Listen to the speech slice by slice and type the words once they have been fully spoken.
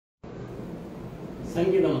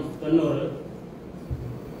சங்கீதம் 90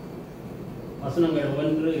 வசனங்கள்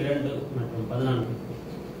 1, 2 மற்றும் 14.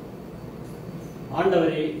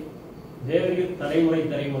 ஆண்டவரே, தேவரீர் தலைமுறை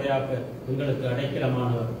தலைமுறையாக எங்களுக்கு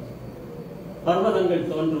அடைக்கலமானவர். பர்வதங்கள்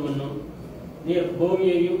தோன்றும் முன்னும் நீர்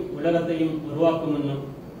பூமியையும் உலகத்தையும் உருவாக்கும் முன்னும்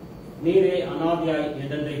நீரே அநாதியாய்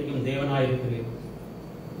என்றென்றைக்கும் தேவனாயிருக்கிறீர்.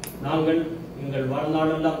 நாங்கள் எங்கள்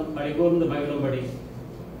வாழ்நாளெல்லாம் களிகூர்ந்து மகிழும்படி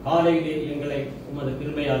காலையிலே எங்களை உமது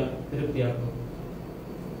கிருபையால் திருப்தியாக்கும்.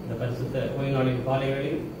 இந்த பரிசுத்த ஓய்வு நாளின் காலை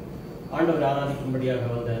வேளையில் ஆண்டவரை ஆராதிக்கும்படியாக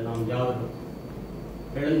வந்த நாம் யாவரும்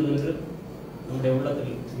எழுந்து நின்று நம்முடைய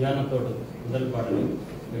உள்ளத்தில் தியானத்தோடு முதல் பாடலை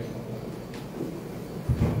கேட்போம்.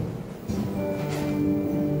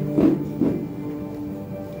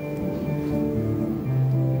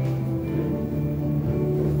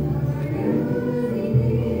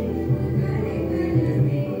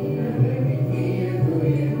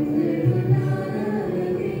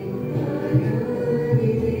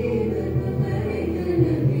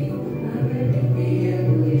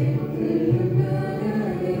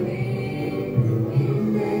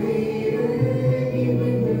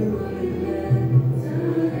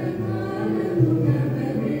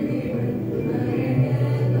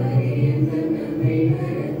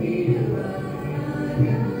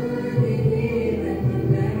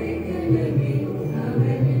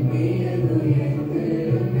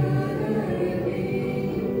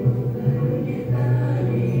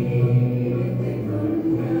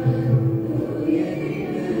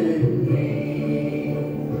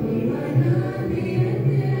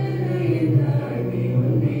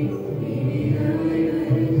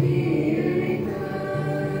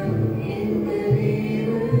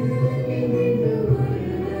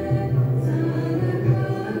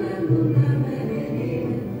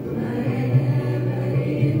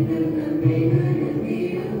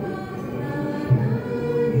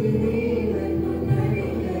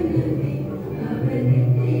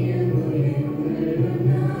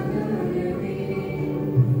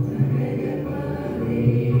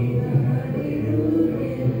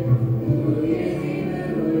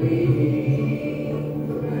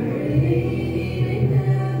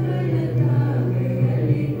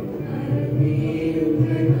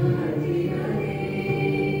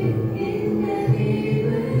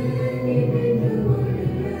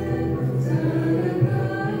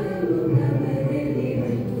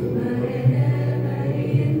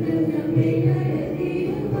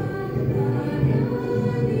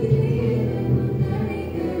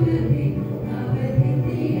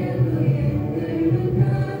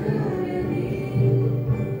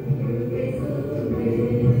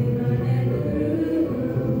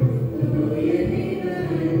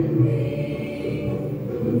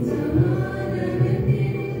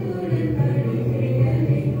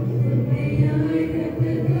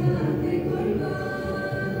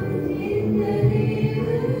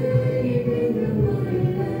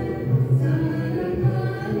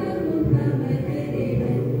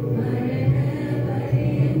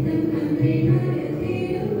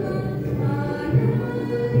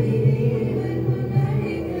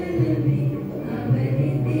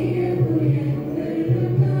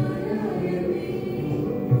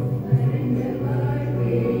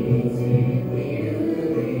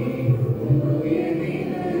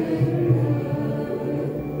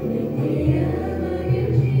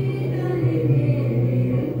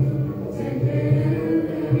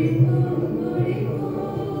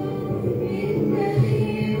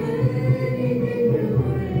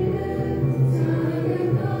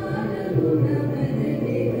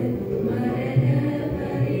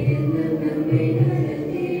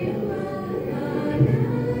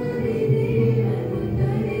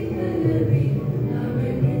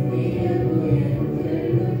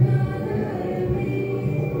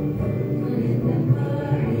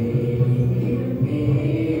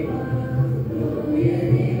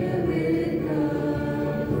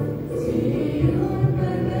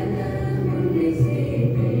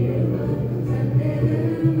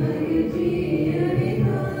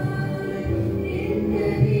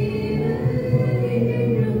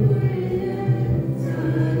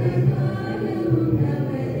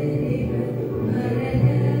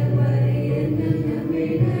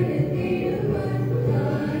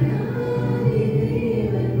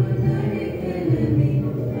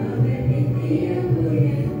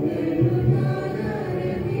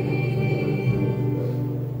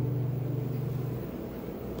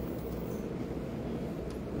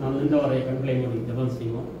 நின்றவரை கண்களை மூடி ஜெபம்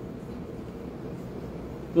செய்வோம்.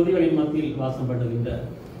 துதிகளின் மத்தியில் வாசம் பண்ணுகின்ற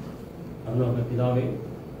அருளோக பிதாவே,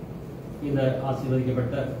 இந்த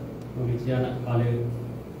ஆசீர்வதிக்கப்பட்ட மகிழ்ச்சியான காலை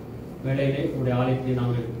வேளையிலே உங்களுடைய ஆலயத்தை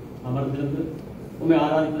நாங்கள் அமர்ந்திருந்து உம்மை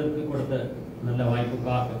ஆராதிப்பதற்கு கொடுத்த நல்ல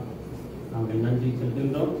வாய்ப்புக்காக நாங்கள் நன்றி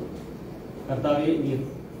செலுத்துகின்றோம். கர்த்தாவே, நீர்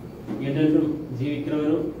என்றென்றும்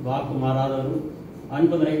ஜீவிக்கிறவரும் வாக்கு மாறாதவரும்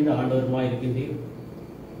அன்பு நிறைந்த ஆண்டவருமாய் இருக்கின்றீர்.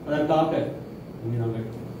 அதற்காக நாங்கள்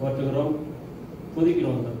போற்றுகிறோம்,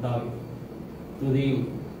 துதிக்கிறோம். கர்த்தாவே, துதியும்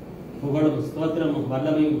புகழும் ஸ்தோத்திரமும்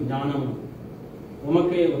வல்லமையும் ஞானமும்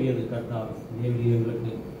உமக்கே உரியது. கர்த்தாவே, தேவரீர்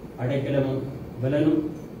எங்களுக்கு அடைக்கலமும் பலனும்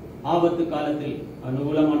ஆபத்து காலத்தில்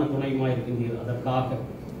அனுகூலமான துணையுமாய் இருக்கின்றீர். அதற்காக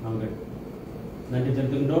நாங்கள் நன்றி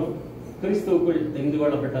செலுத்துகின்றோம். கிறிஸ்துவுக்குள் தெரிந்து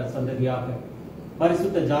கொள்ளப்பட்ட சந்ததியாக,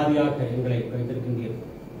 பரிசுத்த ஜாதியாக எங்களை வைத்திருக்கின்றீர்.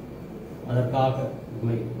 அதற்காக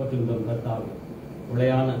உம்மை போற்றுகின்றோம். கர்த்தாவே,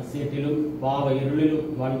 உளையான சேற்றிலும் பாவ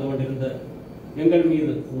இருளிலும் வாழ்ந்து கொண்டிருந்த எங்கள்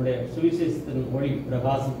மீது உங்களுடைய சுவிசேஷத்தின் ஒளி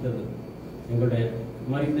பிரகாசித்தது. எங்களுடைய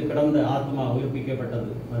மரித்து கிடந்த ஆத்மா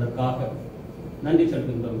உயிர்ப்பிக்கப்பட்டது. அதற்காக நன்றி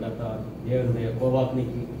செலுத்துகின்றோம். கர்த்தாவே, தேவனுடைய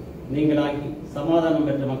கோபாக்னிக்கு நீங்களாகி சமாதானம்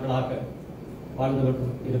பெற்ற மக்களாக வாழ்ந்து கொண்டு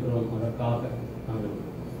இருக்கிறோம். அதற்காக நாங்கள்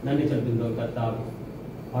நன்றி செலுத்துகின்றோம். கர்த்தாவே,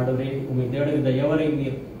 ஆண்டவரே, உம்மை தேடுகின்ற எவரையும்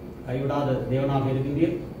நீர் கைவிடாத தேவனாக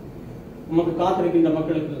இருக்கின்றீர். உமக்கு காத்திருக்கின்ற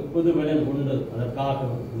மக்களுக்கு புது பலன் உண்டு. அதற்காக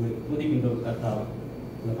உம்மை துதிக்கின்றோம். கர்த்தாவே,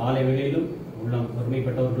 இந்த காலை வேளையிலும் உள்ளம்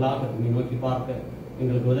பொறுமைப்பட்டவர்களாக உம்மை நோக்கி பார்க்க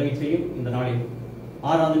எங்களுக்கு உதவி செய்யும். இந்த நாளில்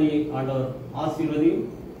ஆராதனையை ஆண்டவர் ஆசீர்வதியும்.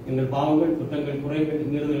 எங்கள் பாவங்கள், குற்றங்கள், குறைகள்,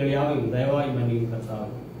 மீறுதல்களையாக தயவாய் மன்னியும். கர்த்தாவே,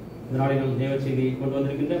 இந்த நாளிலும் தேவ செய்தியை கொண்டு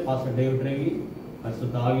வந்திருக்கின்ற பாஸ்டர் டேவிட் ரவி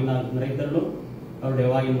பரிசுத்த ஆவியினால் நிறைத்தருளும். அவருடைய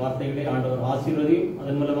வாயின் வார்த்தைகளை ஆண்டவர் ஆசீர்வதியும்.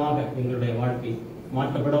 அதன் மூலமாக எங்களுடைய வாழ்க்கை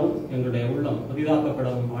மாற்றப்படவும், எங்களுடைய உள்ளம்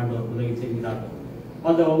புதிதாக்கப்படவும் ஆண்டவர் உதவி செய்கிறார்கள்.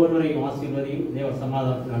 அந்த ஒவ்வொருவரையும் ஆசீர்வதியும். தேவ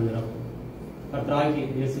சமாதானத்தில் நிரப்பும். கர்த்தராகிய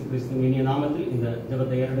இயேசு கிறிஸ்துவின் இனிய நாமத்தில் இந்த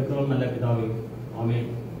ஜெபத்தை ஏறெடுக்கிறோம். நல்ல பிதாவே, ஆமென்.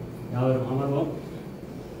 யாவரும் அமர்வோம்.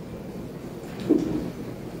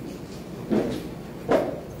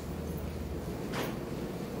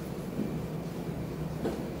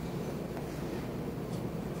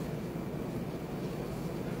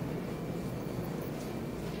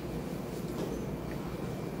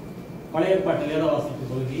 பழைய ஏற்பாட்டில் வேதவாசிப்பு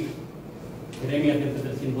பகுதி எரேமியா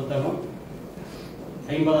தீர்க்கதரிசியின் புத்தகம்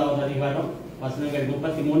 50வது அதிகாரம் வசனங்கள்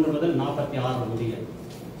 33 முதல் 46 முடிய.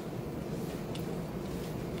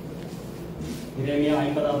 எரேமியா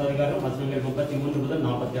 50வது அதிகாரம் வசனங்கள் 33 முதல்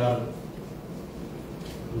 46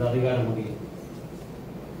 இந்த அதிகாரம் முடிய.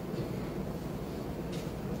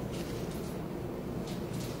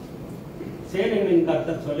 சேனைகளின்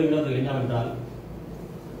கர்த்தர் சொல்லுகிறது என்னவென்றால்,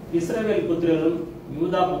 இஸ்ரவேல் புத்திரரும்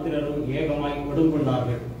யூதா புத்திரரும் ஏகமாய்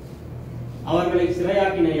ஒடுங்கொண்டார்கள். அவர்களை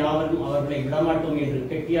சிறையாக்கின யாவரும் அவர்களை விடமாட்டோம் என்று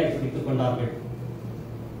கெட்டியாய் பிடித்துக் கொண்டார்கள்.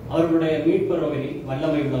 அவர்களுடைய மீட்பரோவில்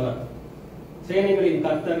வல்லமை உள்ளவர். சேனைகளின்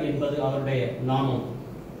கர்த்தர் என்பது அவருடைய நாமம்.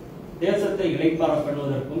 தேசத்தை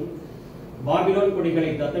இளைப்பாறப்படுவதற்கும் பாபிலோன்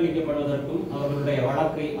குடிகளை தத்தளிக்கப்படுவதற்கும் அவர்களுடைய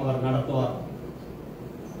வழக்கை அவர் நடத்துவார்.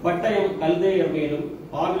 பட்டயம் கல்தேயர் மேலும்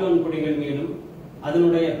பாபிலோன் குடிகள் மேலும்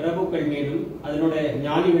அதனுடைய பிரபுக்கள் மேலும் அதனுடைய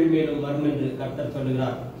ஞானிகள் மேலும் வரும் என்று கர்த்தர்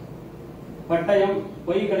சொல்லுகிறார். பட்டயம்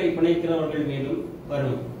பொய்களை பிணைக்கிறவர்கள் மேலும்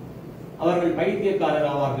வரும். அவர்கள் பைத்தியக்காரர்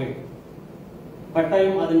ஆவார்கள்.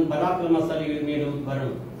 பட்டயம் அதன் பராக்கிரமசாலிகள் மேலும்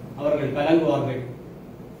வரும். அவர்கள் கலங்குவார்கள்.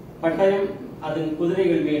 பட்டயம் அதன்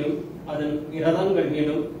குதிரைகள் மேலும் அதன் இரதங்கள்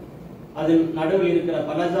மேலும் அதன் நடுவில் இருக்கிற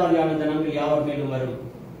பலஜாதியான ஜனங்கள் யாவர் மேலும் வரும்.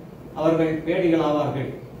 அவர்கள் பேடிகள் ஆவார்கள்.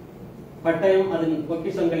 பட்டயம் அதன்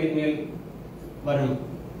பொக்கிஷங்களின் மேல் வரும்.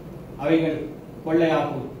 அவைகள்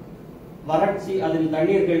கொள்ளையாகும். வறட்சி அதன்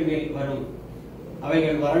தண்ணீர்கள் மேல் வரும்.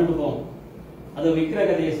 அவைகள் வறண்டு போம். அது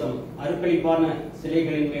விக்கிரக தேசம். அருக்களிப்பான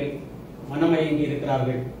சிலைகளின் மேல் மனமயங்கி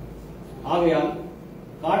இருக்கிறார்கள். ஆகையால்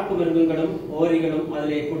காட்டு மிருகங்களும் ஓரிகளும்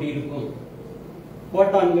அதிலே குடியிருக்கும்.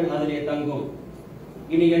 கோட்டான்கள் அதிலே தங்கும்.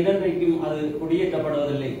 இனி என்றென்றைக்கும் அது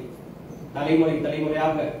குடியேற்றப்படுவதில்லை. தலைமுறை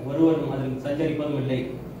தலைமுறையாக ஒருவரும் அதில் சஞ்சரிப்பதும் இல்லை.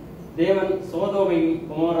 தேவன் சோதோமையும்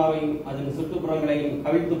குமோராவையும் அதன் சுற்றுப்புறங்களையும்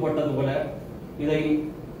கவிழ்த்து போட்டது போல இதையும்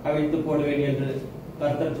கவிழ்த்து போடுவேன் என்று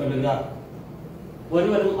கர்த்தர் சொல்லுகிறார்.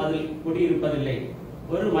 ஒருவரும் அதில் குடியிருப்பதில்லை.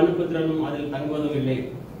 ஒரு மனுபுத்திரனும் அதில் தங்குவதும் இல்லை.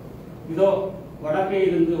 இதோ வடக்கே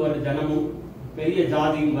இருந்து ஒரு ஜனமும் பெரிய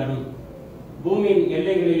ஜாதியும் வரும். பூமியின்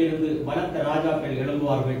எல்லைகளில் இருந்து பலத்த ராஜாக்கள்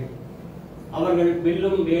எழும்புவார்கள். அவர்கள்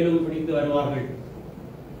வில்லும் வேலும் பிடித்து வருவார்கள்.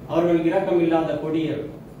 அவர்கள் இரக்கம் இல்லாத கொடியர்.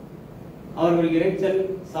 அவர்கள் இறைச்சல்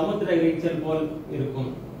சமுத்திர இறைச்சல் போல்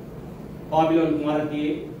இருக்கும். பாபிலோன்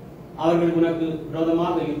குமாரத்தியே, அவர்கள் உனக்கு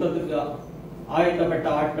விரோதமாக யுத்தத்துக்கு ஆயத்தப்பட்ட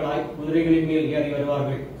ஆட்களாய் குதிரைகளின் மேல் ஏறி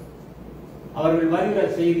வருவார்கள். அவர்கள் வருகிற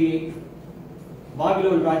செய்தியை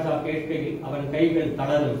பாபிலோன் ராஜா கேட்கையில் அவன் கைகள்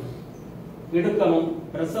தளரும். இடுக்கமும்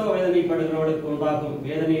பிரசவ வேதனைப்படுகிறவர்களுக்கு உண்டாகும்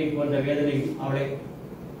வேதனையை போன்ற வேதனையும் அவளை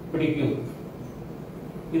பிடிக்கும்.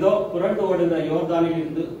 இதோ புரண்டு ஓடுகிற யோர்தானில்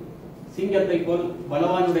இருந்து சிங்கத்தை போல்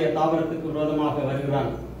பலவானுடைய தாவரத்துக்கு விரோதமாக வருகிறான்.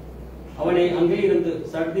 அவனை அங்கே இருந்து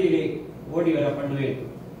சர்தியிலே ஓடி வர பண்ணுவேன்.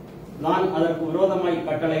 நான் அதற்கு விரோதமாய்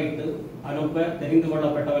கட்டளையிட்டு அனுப்ப தெரிந்து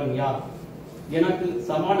கொள்ளப்பட்டவன் யார்? எனக்கு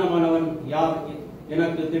சமானமானவன் யார்?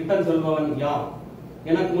 எனக்கு திட்டம் சொல்பவன் யார்?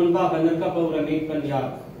 எனக்கு முன்பாக நிற்கப் போகிற மீட்பன்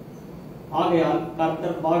யார்? ஆகையால்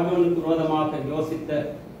கர்த்தர் பாபிலோனுக்கு விரோதமாக யோசித்த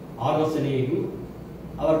ஆலோசனையையும்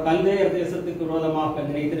அவர் கல்தேயர் தேசத்துக்கு விரோதமாக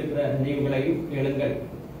நினைத்திருக்கிற நினைவுகளையும் கேளுங்கள்.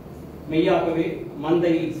 மெய்யாகவே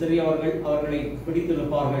மந்தையில் சிறியவர்கள் அவர்களை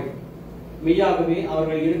பிடித்திருப்பார்கள். மெய்யாகவே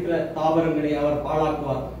அவர்கள் இருக்கிற தாவரங்களை அவர்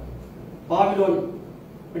பாழாக்குவார். பாபிலோன்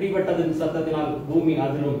பிடிபட்டதன் சத்தத்தினால் பூமி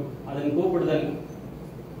அதிரும், அதன் கூப்பிடுதல்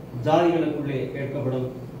ஜாதிகளுக்குள்ளே கேட்கப்படும்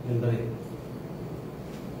என்பது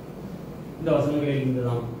இந்த வசனங்களில் இருந்து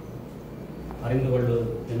நாம் அறிந்து கொள்வது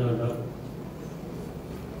என்னவென்றால்,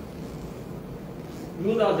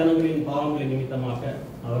 யூதா ஜனங்களின் பாவங்களின் நிமித்தமாக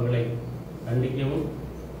அவர்களை கண்டிக்கவும்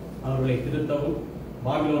அவர்களை திருத்தவும்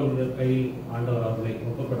பாபிலோனியர் கையில் ஆண்டவர் அவர்களை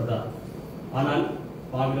ஒப்புக்கொடுத்தார். ஆனால்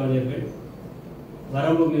பாபிலோனியர்கள்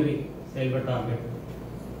வரம்பு மீறி செயல்பட்டார்கள்.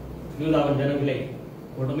 யூதாவின் ஜனங்களை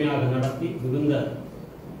கொடுமையாக நடத்தி மிகுந்த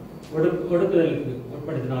ஒடுக்குதலுக்கு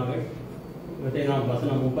உட்படுத்தினார்கள். இவற்றை நாம்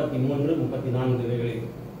வசனம் 33, 34 இவைகளில்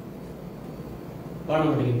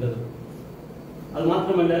காணப்படுகின்றது. அது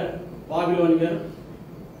மாத்திரமல்ல, பாபிலோனியர்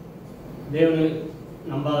தேவனை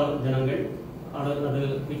நம்பாத ஜனங்கள், அது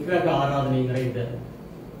விக்கிரக ஆராதனை நிறைந்த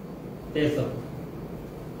தேசம்.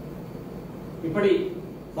 இப்படி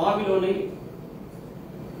பாபிலோனை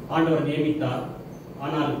ஆண்டவர் நியமித்தார்.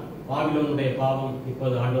 ஆனால் பாபிலோனுடைய பாவம்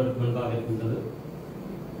இப்போது ஆண்டவருக்கு முன்பாக இருக்கின்றது.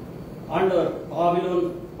 ஆண்டவர்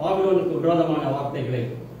பாபிலோனுக்கு விரோதமான வார்த்தைகளை,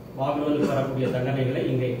 பாபிலோனுக்கு வரக்கூடிய தண்டனைகளை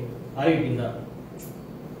இங்கே அறிவிக்கின்றார்.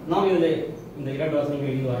 நாம் இதில் இந்த 2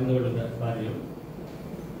 வசனங்களில் அறிந்து கொள்கிற காரியம்,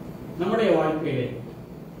 நம்முடைய வாழ்க்கையிலே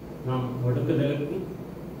நாம் ஒடுக்குதலுக்கும்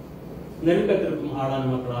நெருக்கத்திற்கும் ஆளான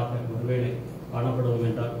மக்களாக ஒருவேளை காணப்படுவோம்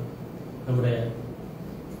என்றால், நம்முடைய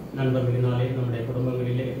நண்பர்களினாலே, நம்முடைய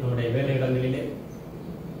குடும்பங்களிலே, நம்முடைய வேலையிடங்களிலே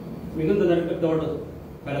மிகுந்த நெருக்கத்தோடு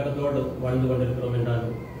கலக்கத்தோடு வாழ்ந்து கொண்டிருக்கிறோம் என்றால்,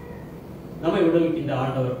 நம்மை விடுவிக்கின்ற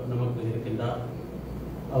ஆண்டவர் நமக்கு இருக்கின்றார்.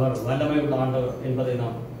 அவர் வல்லமை உள்ள ஆண்டவர் என்பதை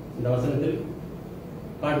நாம் இந்த வசனத்தில்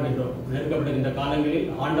காண்கின்றோம். நெருக்கப்படுகின்ற காலங்களில்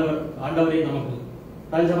ஆண்டவரே நமக்கு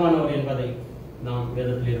தஞ்சமானவர் என்பதை நாம்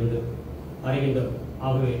வேதத்தில் இருந்து அறிகின்றோம்.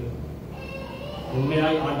 ஆகவே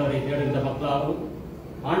உண்மையாய் ஆண்டவரை தேடுகின்ற மக்களாகவும்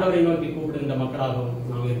ஆண்டவரை நோக்கி கூப்பிடுகின்ற மக்களாகவும்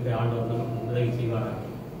நாம் இருக்க ஆண்டவர் நமக்கு உதவி செய்வார்கள்.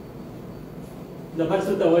 இந்த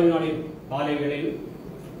பரிசுத்த ஓய்வு நாளின் காலை வேளையில்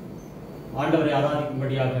ஆண்டவரை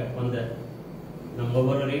ஆராதிக்கும்படியாக வந்த நம்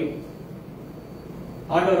ஒவ்வொருவரையும்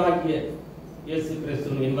ஆண்டவராகிய இயேசு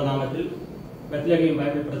கிறிஸ்துவின் இன்ப நாமத்தில் பெத்லகேம்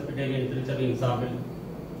பைபிள் பிரஸ்பிட்டேரியன் திருச்சபையின் சார்பில்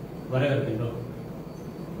வரவேற்கின்றோம்.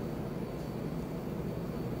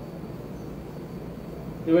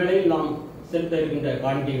 இவ்வேளையில் நாம் செலுத்த இருக்கின்ற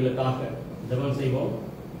காணிக்கைகளுக்காக ஜெபம் செய்வோம்.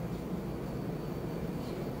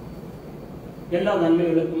 எல்லா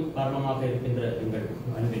நன்மைகளுக்கும் காரணமாக இருக்கின்ற எங்கள்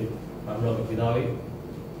அன்பின் பரலோக பிதாவே,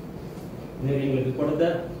 நீர் எங்களுக்கு கொடுத்த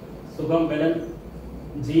சுகம், பலன்,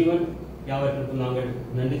 ஜீவன் யாவற்றிற்கும் நாங்கள்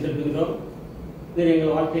நன்றி செலுத்துகிறோம். நீர்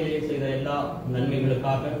எங்கள் வாழ்க்கையிலே செய்த எல்லா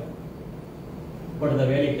நன்மைகளுக்காக, கொடுத்த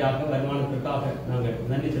வேலைக்காக, வருமானத்திற்காக நாங்கள்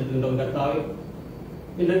நன்றி செலுத்துகின்றோம். கர்த்தாவே,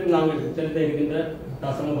 இன்றைக்கு நாங்கள் செலுத்த இருக்கின்ற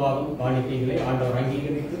தசமபாகம் காணிக்கைகளை ஆண்டவர்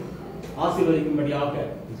அங்கீகரித்து ஆசீர்வதிக்கும்படியாக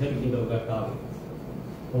ஜெபிக்கின்றோம். கர்த்தாவே,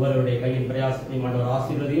 ஒவ்வொருவருடைய கையின் பிரயாசத்தையும் ஆண்டவர்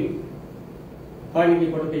ஆசீர்வதியும். காணிக்கை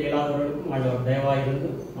கொடுக்க இயலாதவர்களுக்கும் ஆண்டவர் தயவாயிருந்து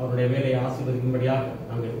அவருடைய வேலையை ஆசீர்வதிக்கும்படியாக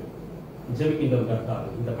நாங்கள் ஜெபிக்கின்றோம். கர்த்தாவே,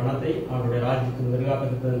 இந்த பணத்தை அவருடைய ராஜ்யத்தின்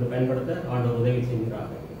விரிவாக்கத்திற்கு பயன்படுத்த ஆண்டவர் உதவி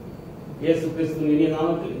செய்கிறார்கள். இயேசு கிறிஸ்துவின் இனிய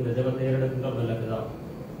நாமத்தில் இந்த ஜெபத்தை ஏறெடுக்கின்றோம். நல்ல பிதாவே,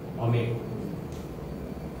 ஆமென்.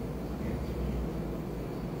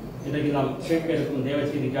 இன்றைக்கு நாம் கேட்க இருக்கும் தேவ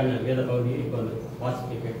செய்திக்கான வேத பகுதியை இப்போது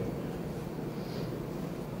வாசிக்க கேட்கும்.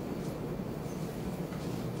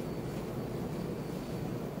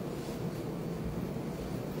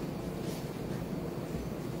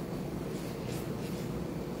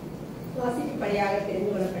 வாசிக்கப்படியாக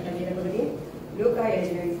தெரிந்து கொள்ளப்பட்ட வேத பகுதி லூக்கா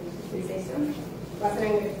எழுதின விசேஷம்,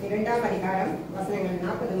 வசனங்கள் 2ஆம் அதிகாரம், வசனங்கள்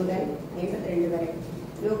 40 முதல் 52 வரை.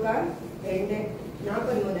 லூக்கா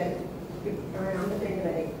 2:40 முதல் 52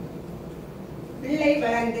 வரை. பிள்ளை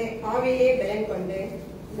வளர்ந்து ஆவியிலே பலன் கொண்டு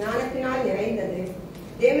ஞானத்தினால் நிறைந்தது.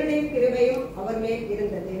 தேவனுடைய கிருபையும் அவர் மேல்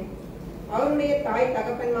இருந்தது. அவருடைய தாய்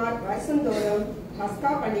தகப்பன்மார் வருஷந்தோறும்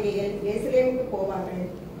பஸ்கா பண்டிகையில் எருசலேமுக்கு போவார்கள்.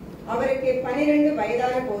 அவருக்கு 12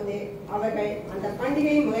 வயதான போது அவர்கள் அந்த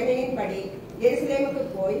பண்டிகை முறைமையின்படி எருசலேமுக்கு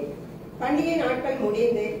போய் பண்டிகை நாட்கள்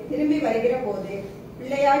முடிந்து திரும்பி வருகிற போது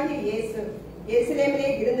பிள்ளையாகிய இயேசு எருசலேமிலே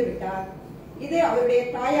இருந்து விட்டார். இது அவருடைய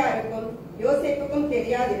தாயாருக்கும் யோசேப்புக்கும்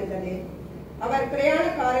தெரியாதிருந்தது. அவர்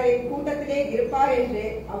பிரயாணக்காரரின் கூட்டத்திலே இருப்பார் என்று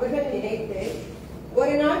அவர்கள் நினைத்து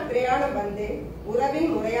ஒரு நாள் பிரயாணம் வந்து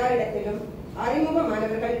உறவின் முறையாரிடத்திலும்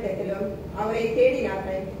அறிமுகமானவர்களிடத்திலும் அவரை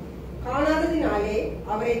தேடினார்கள். காணாததினாலே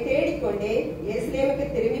அவரை தேடிக்கொண்டே எருசலேமுக்கு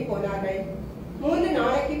திரும்பி போனார்கள். 3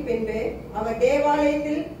 நாளைக்கு பின்பு அவர்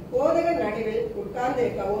தேவாலயத்தில் போதகர் நடுவில்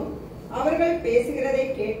உட்கார்ந்திருக்கவும் அவர்கள் பேசுகிறதை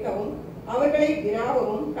கேட்கவும் அவர்களை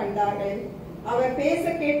வினாவவும் கண்டார்கள். அவர் பேச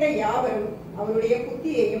கேட்ட யாவரும் அவருடைய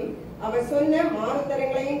புத்தியையும் அவர் சொன்ன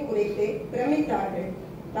மாறுதரங்களையும் குறித்து பிரமித்தார்கள்.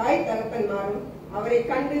 தாய் தகப்பன்மாரும் அவரை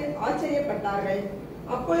கண்டு ஆச்சரியப்பட்டார்கள்.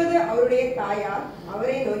 அப்பொழுது அவருடைய தாயார்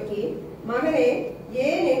அவரை நோக்கி, மகனே,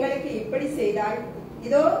 ஏன் எங்களுக்கு இப்படி செய்தாய்?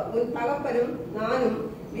 இதோ உன் தகப்பனும் நானும்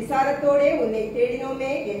விசாரத்தோடே உன்னை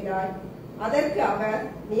தேடினோமே என்றார். அதற்கு அவர்,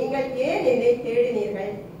 நீங்கள் ஏன் என்னை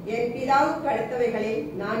தேடினீர்கள்? என் பிதாவுக்கு அடுத்தவைகளில்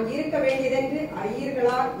நான் இருக்க வேண்டியதென்று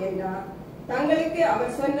அறியீர்களா என்றார். தங்களுக்கு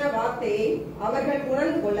அவர் சொன்ன வார்த்தையை அவர்கள்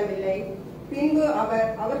உணர்ந்து கொள்ளவில்லை. பின்பு அவர்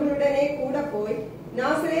அவர்களுடனே கூட போய்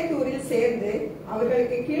நாசரேத்தூரில் சேர்ந்து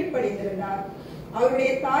அவர்களுக்கு கீழ்ப்படிந்திருந்தார்.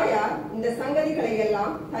 அவருடைய தாயார் இந்த சங்கதிகளை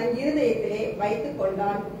எல்லாம் தன் இருதயத்திலே வைத்துக்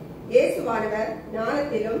கொண்டார். இயேசுவானவர்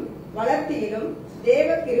ஞானத்திலும் வளர்த்தியிலும் தேவ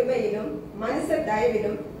கிருபையிலும் மனுஷ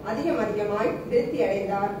தயவிலும் அதிகமாய் திருப்தி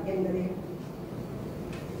அடைந்தார் என்பது.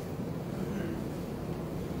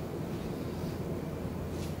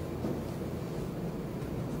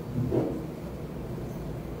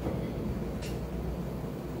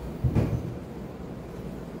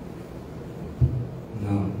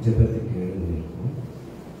 நாம் ஜெபத்துக்கு எழுந்திருப்போம்.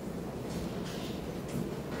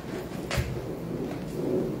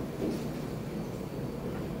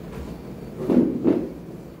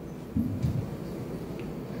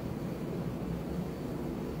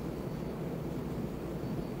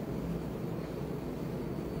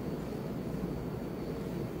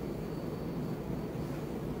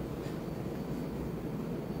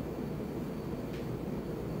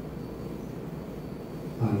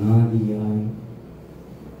 அநாதியாய்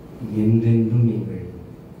என்றென்றும் நீங்கள்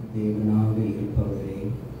தேவனாக இருப்பவரே,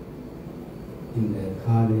 இந்த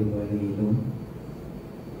காலை வேளையிலும்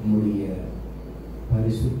உம்முடைய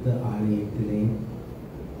பரிசுத்த ஆலயத்திலே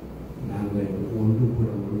நாங்கள் ஒன்று கூட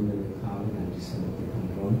முடிந்ததற்காக நன்றி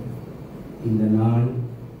செலுத்துகின்றோம். இந்த நாள்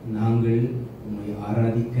நாங்கள் உம்மை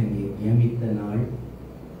ஆராதிக்க நியமித்த நாள்,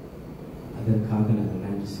 அதற்காக நாங்கள்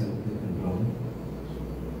நன்றி செலுத்துகின்றோம்.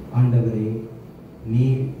 ஆண்டவரே,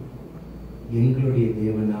 நீர் எங்களுடைய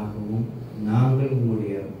தேவனாகவும் நாங்கள்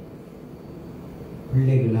உங்களுடைய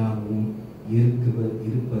பிள்ளைகளாகவும்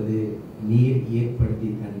இருப்பது நீர் ஏற்படுத்தி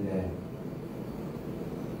தந்த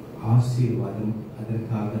ஆசீர்வாதம்.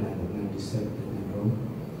 அதற்காக நாங்கள் நன்றி செலுத்துகின்றோம்.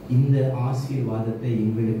 இந்த ஆசீர்வாதத்தை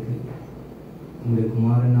எங்களுக்கு உங்களுடைய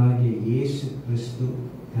குமாரனாகிய இயேசு கிறிஸ்து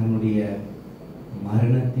தன்னுடைய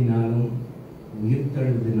மரணத்தினாலும்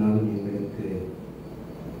உயிர்த்தெழுதினாலும் எங்களுக்கு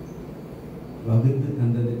வகுத்து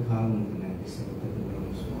தந்ததற்காக உங்களுக்கு நன்றி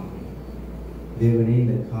செலுத்துகின்றோம் சுவாமி. தேவனே,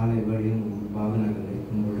 இந்த காலை வேளையும் முன்பாக நாங்கள்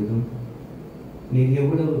இருக்கும் பொழுதும் நீர்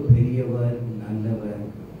எவ்வளவு பெரியவர், நல்லவர்,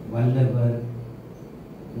 வல்லவர்,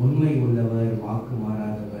 உண்மை உள்ளவர், வாக்கு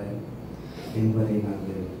மாறாதவர் என்பதை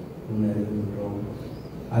நாங்கள் உணர்கின்றோம்.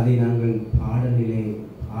 அதை நாங்கள் பாடலிலே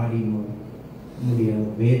பாடினோம், உங்களுடைய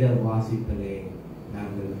வேத வாசிப்பிலே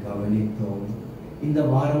நாங்கள் கவனித்தோம். இந்த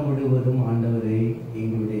வாரம் முழுவதும் ஆண்டவரே,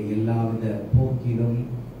 எங்களுடைய எல்லாவித போக்கிலும்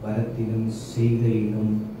வரத்திலும்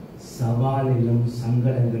செய்கையிலும் சவாலிலும்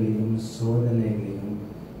சங்கடங்களிலும் சோதனைகளிலும்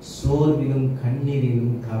சோர்விலும்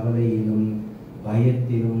கண்ணீரிலும் கவலையிலும்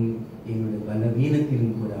பயத்திலும் எங்களுடைய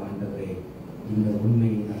பலவீனத்திலும் கூட ஆண்டவரே, இந்த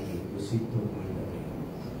உண்மையை நாங்கள் ருசித்தோம்.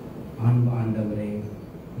 ஆண்டவரே,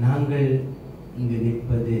 நாங்கள் இங்கு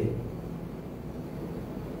நிற்பது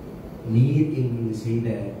நீர் எங்களுக்கு செய்த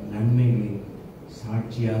நன்மைகளின்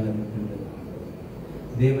சாட்சியாக இருக்கின்றது.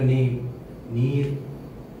 தேவனே, நீர்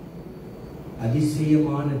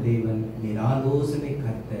அதிசயமான தேவன், நீர் ஆலோசனை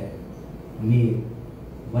கர்த்தர், நீர்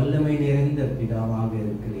வல்லமை நிறைந்த பிதாவாக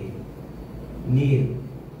இருக்கிறேன். நீர்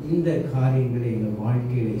இந்த காரியங்களை எங்கள்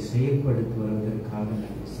வாழ்க்கையிலே செயல்படுத்தி வருவதற்காக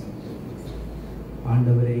நன்றி செலுத்துகிறேன்.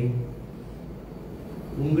 ஆண்டவரே,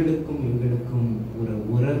 உங்களுக்கும் எங்களுக்கும் ஒரு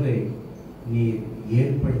உறவை நீர்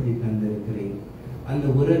ஏற்படுத்தி தந்திருக்கிறேன். அந்த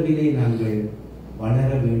உறவிலே நாங்கள் வளர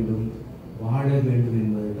வேண்டும், வாழ வேண்டும்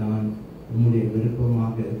என்பதுதான் உம்முடைய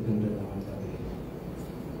விருப்பமாக இருக்கின்றது ஆண்டவரே.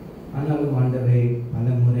 ஆனாலும் ஆண்டவரே, பல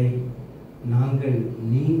முறை நாங்கள்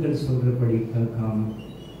நீங்கள் சொல்றபடி கேட்காம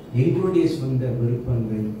எங்களுடைய சொந்த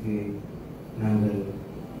விருப்பங்களுக்கு நாங்கள்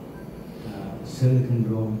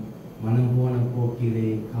செல்கின்றோம். மனம் போன போக்கிலே,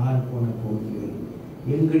 கால் போன போக்கிலே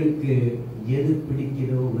எங்களுக்கு எது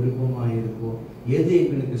பிடிக்கிறோ, விருப்பமாக இருக்கோ, எது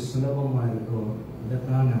எங்களுக்கு சுலபமாக இருக்கோ,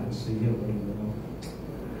 இதைத்தான் நாங்கள் செய்ய விரும்புகிறோம்.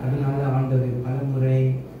 அதனால ஆண்டவரே, பல முறை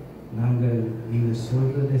நாங்கள் நீங்கள்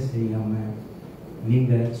சொல்றதை செய்யாம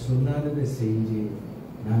நீங்க சொல்லாததை செஞ்சு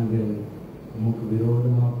நாங்கள் உமக்கு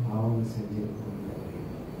விரோதமா பாவம் செஞ்சிருக்கோம்.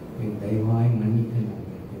 தயவாய் மன்னிக்க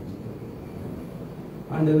நாங்கள் தெரிஞ்சுக்கிறோம்.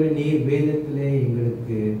 ஆண்டவரே, நீர் வேதத்திலே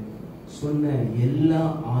எங்களுக்கு சொன்ன எல்லா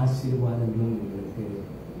ஆசீர்வாதங்களும் எங்களுக்கு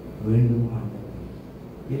வேண்டும் ஆண்டவர்.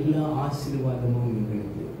 எல்லா ஆசீர்வாதமும்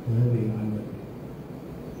எங்களுக்கு தேவை ஆண்டவர்.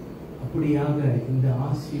 அப்படியாக இந்த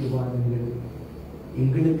ஆசீர்வாதங்கள்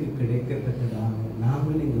எங்களுக்கு கிடைக்கத்தக்கதாக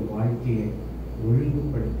நாங்கள் எங்கள் வாழ்க்கையை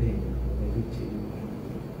ஒழுங்குபடுத்த எங்களுக்கு உதவி செய்யும்.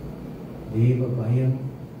 தேவ பயம்,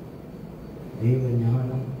 தேவ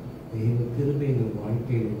ஞானம், தேவ கிருபை எங்கள்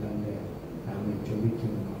வாழ்க்கையை தந்த நாங்கள்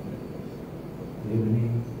ஜெபிக்கிறோம். தேவனே,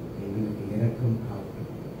 எங்களுக்கு இரக்கம் காட்டும்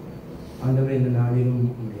ஆண்டவரே. இந்த நாளிலும்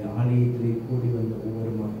உங்களுடைய ஆலயத்திலே கூடி வந்த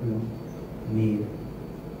ஒவ்வொரு மக்களும் நீர்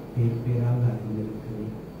பேர் பேராக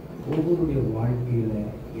அறிந்திருக்கிறேன். ஒவ்வொருடைய வாழ்க்கையில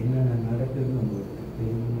என்னென்ன நடக்குதுன்னு உங்களுக்கு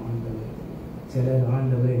தெரியும் ஆண்டவர். சிலர்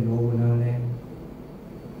ஆண்டவரை நோவினால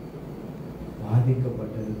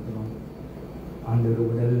பாதிக்கப்பட்டிருக்கிறோம் ஆண்டவர்.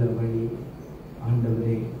 உடல்ல வலி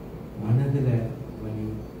ஆண்டவரே, மனதில் வலி,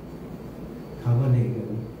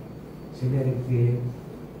 கவலைகள், சிலருக்கு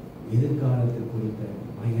எதிர்காலத்தை குறித்த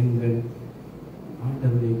பயங்கள்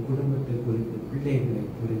ஆண்டவரை, குடும்பத்தை குறித்து, பிள்ளைகளை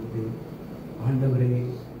குறித்து ஆண்டவரே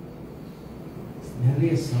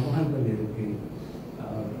நிறைய சவால்கள் இருக்கு.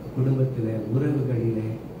 குடும்பத்தில், உறவுகளிலே,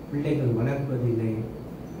 பிள்ளைகள் வளர்ப்பதிலே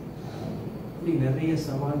இப்படி நிறைய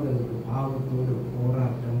சவால்கள் இருக்கு. பாவத்தோடு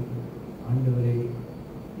போராட்டம் ஆண்டவரே,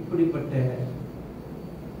 இப்படிப்பட்ட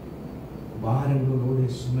பாரங்களோடு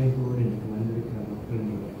சுமைகளோடு எனக்கு வந்திருக்கிற மக்கள்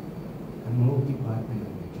நீங்கள் நோக்கி பார்த்து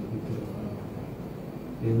நாங்கள் ஜெபிக்கிறோம்.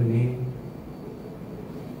 தேவனே,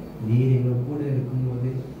 நீர் எங்கள் கூட இருக்கும்போது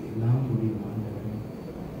எல்லாம் முடியும் ஆண்டவரே.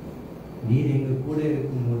 நீர் எங்கள் கூட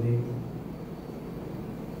இருக்கும்போதே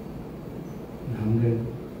நாங்கள்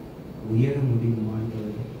உயர முடியும்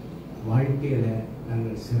ஆண்டவரே. வாழ்க்கையில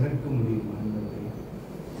நாங்கள் சிறக்க முடியும் ஆண்டவரே.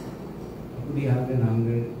 அப்படியாக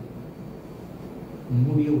நாங்கள்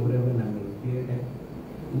உம்முடைய உறவை நாங்கள் தேட,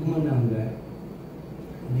 உண்மை நாங்கள்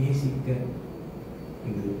நேசிக்க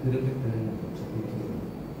எங்களுக்கு கிருபை தர நாங்கள் சொல்லிக்கிறோம்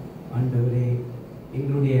ஆண்டவரே.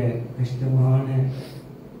 எங்களுடைய கஷ்டமான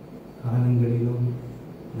காலங்களிலும்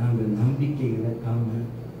நாங்கள் நம்பிக்கை இழக்காம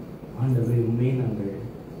ஆண்டவரை உண்மையை நாங்கள்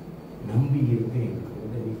நம்பி இருக்க எங்களுக்கு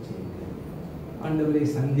உதவி செய்யுங்க ஆண்டவரே.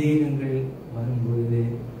 சந்தேகங்கள் வரும்பொழுது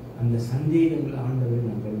அந்த சந்தேகங்கள் ஆண்டவரை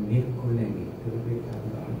நாங்கள் மேற்கொள்ள எங்களுக்கு கிருபை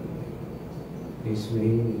தாங்க ஆண்டவரே. இயேசுவே,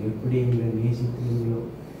 நீங்கள் எப்படி எங்களை நேசிக்கிறீங்களோ,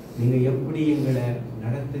 நீங்கள் எப்படி எங்களை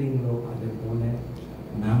நடத்துறீங்களோ, அதை போல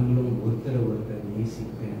நாங்களும் ஒருத்தர்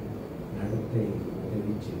நேசிக்க நடத்த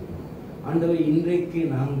உதவி செய்வோம் ஆண்டவர். இன்றைக்கு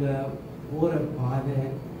நாங்கள் போகிற பாதை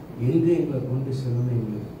எங்கே எங்களை கொண்டு செல்லணும்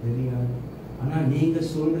எங்களுக்கு தெரியாது. ஆனால்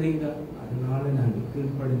நீங்கள் சொல்கிறீங்க, அதனால நாங்கள்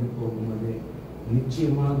கீழ்ப்படைந்து போகும்போது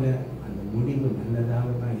நிச்சயமாக அந்த முடிவு நல்லதாக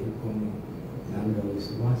தான் இருக்கும்னு நாங்கள்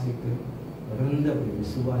விசுவாசிக்க, பிறந்த அப்படி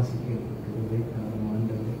விசுவாசிக்க கிருபை தாரும்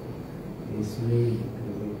ஆண்டவரே. இயேசுவே,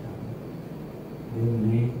 கிருபை தாரும்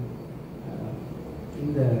தேவனே.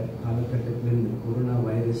 இந்த காலகட்டத்தில் இந்த கொரோனா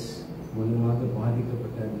வைரஸ் மூலமாக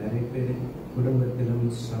பாதிக்கப்பட்ட நிறைய பேர் குடும்பத்திலும்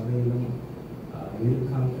சபையிலும்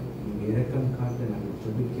இருக்காங்க. நீங்கள் இரக்கம் காட்ட நாங்கள்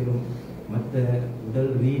ஜெபிக்கிறோம். மற்ற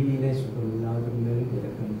உடல் ரீதியில சுகம் இல்லாதவர்கள்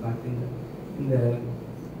இரக்கம் காட்டுங்க. இந்த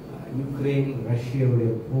யுக்ரைன்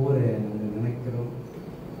ரஷ்யாவுடைய போரை நாங்கள் நினைக்கிறோம்.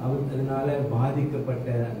 அதனால பாதிக்கப்பட்ட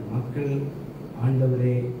மக்கள்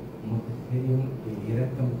ஆண்டவரே நமக்கு தெரியும்.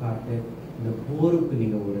 இரக்கம் காட்ட இந்த போருக்கு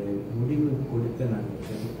நீங்கள் ஒரு முடிவு கொடுக்க நாங்கள்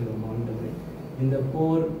ஜெபிக்கிறோம் ஆண்டவரே. இந்த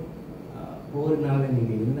போர்னால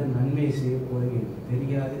நீங்கள் என்ன நன்மை செய்ய போறீங்க எனக்கு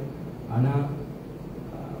தெரியாது. ஆனால்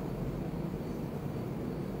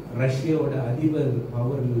ரஷ்யாவோட அதிபர்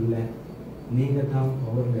பவரில் இல்லை, நீங்கள் தான்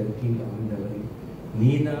பவரில் இருக்கீங்க ஆண்டவரே.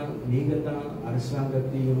 நீங்கள் தான்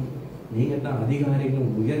அரசாங்கத்தையும் நீங்கள் தான்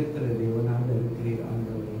அதிகாரிகளும் உயர்த்துற தேவனாக இருக்கிறீர்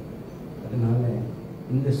ஆண்டவரே. அதனால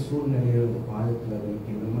இந்த சூழ்நிலையை பாதத்தில்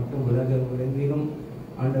வைக்கின்ற மற்றும் உலக உலகிலும்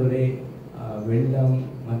ஆண்டவரே வெள்ளம்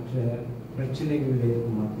மற்ற பிரச்சனைகளில்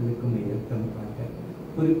இருக்கும் மக்களுக்கும் இரக்கம் காட்ட,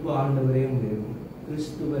 குறிப்பாக ஆண்டவரே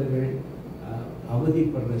கிறிஸ்துவர்கள்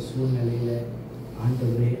அவதிப்படுற சூழ்நிலையில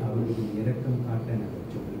ஆண்டவரே அவர்களுக்கு இரக்கம் காட்ட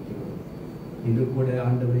நாங்கள் சொல்லிக்கிறோம். இன்று கூட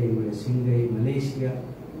ஆண்டவரே எங்களுடைய சிங்கை, மலேசியா,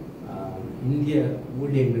 இந்திய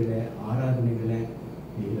ஊழியர்களை, ஆராதனைகளை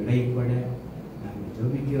இடைப்பட நாங்கள்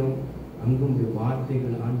ஜெபிக்கிறோம். அங்கும்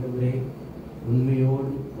வார்த்தைகள் ஆண்டவரே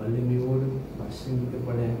உண்மையோடும் வலிமையோடும்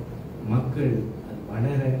பரிசீலிக்கப்பட, மக்கள் அது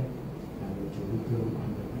வளர நாங்கள் ஜெபிக்கிறோம்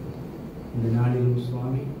ஆண்டவரே. இந்த நாளிலும்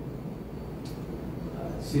சுவாமி,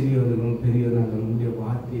 சிறியோர்களும் பெரியோர்களும் உங்களுடைய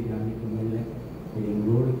வார்த்தையை தியானிக்கும் இல்லை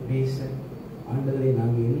எங்களோடு பேச ஆண்டவரே.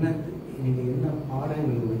 நீங்கள் என்ன பாடம்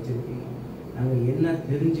எங்களுக்கு வச்சிருக்கீங்க, நாங்கள் என்ன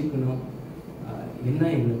தெரிஞ்சுக்கணும், என்ன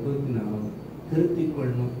எங்களை குறித்து நாம் திருத்திக்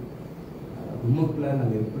கொள்ளணும், உமக்குள்ள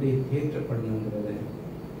நாங்கள் எப்படி தேற்றப்படணுங்கிறத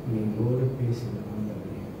எங்களோடு பேசுகிறோம்.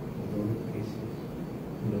 எங்களோடு பேசி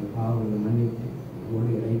எங்கள் பாவங்களை மன்னித்து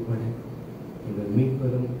எங்களோடு இடைப்பட எங்கள்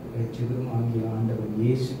மீட்பரும் ரட்சகரும் ஆகிய ஆண்டவர்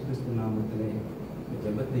இயேசு கிறிஸ்து நாமத்திலே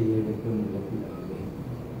ஜெபத்தை ஏற்கும் நிலப்பிலாமே.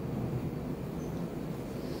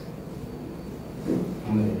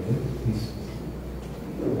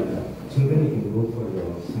 Children, you can go for your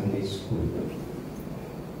Sunday school.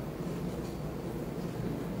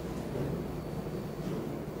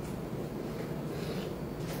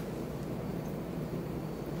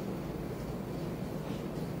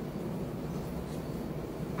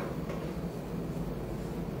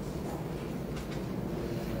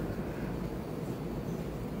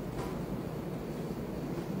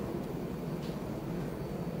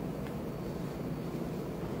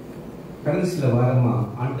 கடந்த சில வாரமா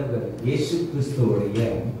ஆண்டவர் இயேசு கிறிஸ்துவோடைய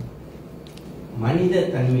மனித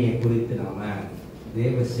தன்மையை குறித்து நாம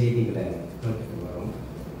தேவ செய்திகளை கேட்டுட்டு வரோம்.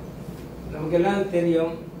 நமக்கு எல்லாம்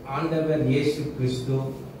தெரியும், ஆண்டவர் இயேசு கிறிஸ்து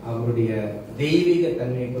அவருடைய தெய்வீக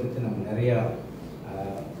தன்மையை குறித்து நம்ம நிறைய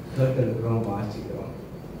கேட்டிருக்கிறோம், வாசிக்கிறோம்.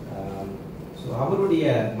 அவருடைய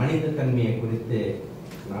மனித தன்மையை குறித்து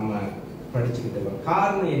நாம படிச்சுக்கிட்டு இருக்கோம்.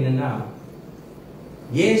 காரணம் என்னன்னா,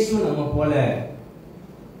 இயேசு நம்ம போல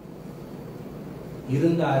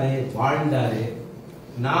இருந்தாரு, வாழ்ந்தாரு.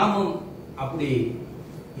 நாமும் அப்படி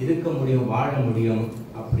இருக்க முடியும், வாழ முடியும்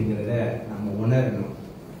அப்படிங்கிறத நம்ம உணரணும்.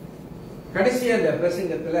 கடைசி அந்த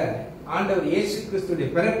பிரசங்கத்துல ஆண்டவர் இயேசு கிறிஸ்துடைய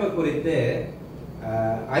பிறப்பை குறித்து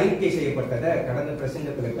அறிக்கை செய்யப்பட்டதை கடந்த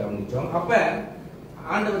பிரசங்கத்துல கவனிச்சோம். அப்ப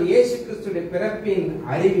ஆண்டவர் இயேசு கிறிஸ்துடைய பிறப்பின்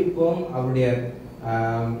அறிவிப்பும் அவருடைய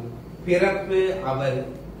பிறப்பு, அவர்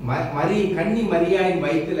கன்னி மரியாயின்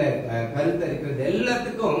வயிற்றுல கருத்து இருக்கிறது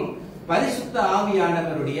எல்லாத்துக்கும் பரிசுத்த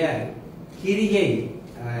ஆவியானவருடைய கிரியை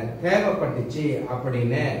தேவைப்பட்டுச்சு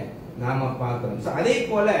அப்படின்னு நாம பார்க்கிறோம். அதே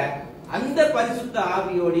போல அந்த பரிசுத்த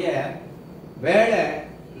ஆவியோடைய வேலை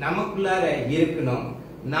நமக்குள்ளார இருக்கணும்.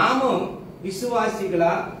 நாமும்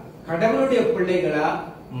விசுவாசிகளா, கடவுளுடைய பிள்ளைகளா,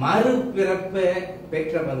 மறுபிறப்பு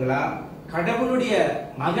பெற்றவங்களா, கடவுளுடைய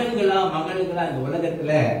மகன்களா, மகள்களா இந்த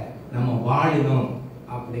உலகத்துல நம்ம வாழணும்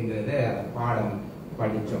அப்படிங்கறத பாடம்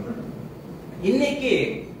படிச்சோம். இன்னைக்கு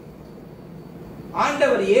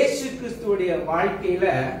ஆண்டவர் இயேசு கிறிஸ்துவுடைய வாழ்க்கையில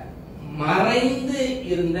மறைந்து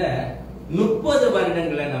இருந்த 30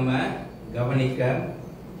 வருடங்களை நம்ம கவனிக்க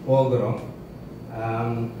போகிறோம்.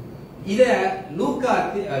 இத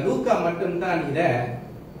லூக்கா மட்டும்தான் இத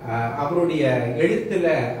அவருடைய எழுத்துல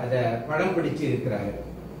அத படம் பிடிச்சு இருக்கிறாரு.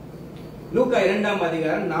 லூக்கா 2ஆம்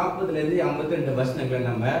அதிகாரம் 40 இருந்து 52 வசனங்களை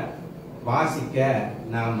நம்ம வாசிக்க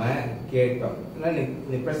நாம கேட்டோம்.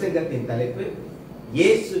 பிரசங்கத்தின் தலைப்பு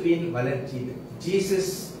இயேசுவின் வளர்ச்சி,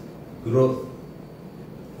 ஜீசஸ் growth.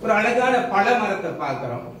 ஒரு அழகான பழ மரத்தை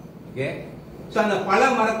பார்க்கிறோம். அந்த பழ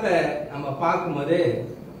மரத்தை நம்ம பார்க்கும்போது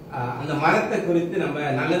அந்த மரத்தை குறித்து நம்ம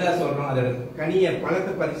நல்லதா சொல்றோம். அதோட கனிய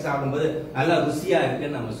பழத்தை பறிச்சு சாப்பிடும்போது நல்லா ருசியா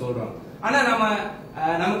இருக்குன்னு நம்ம சொல்றோம். ஆனா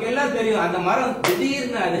நமக்கு எல்லாம் தெரியும், அந்த மரம்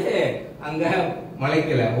திடீர்னு அது அங்க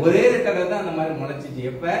முளைக்கல. ஒரே தடவை தான் அந்த மாதிரி முளைச்சிச்சு.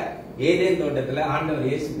 எப்ப? ஏதேன் தோட்டத்துல ஆண்டவர்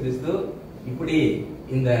இயேசு கிறிஸ்து இப்படி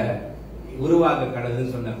இந்த உருவாக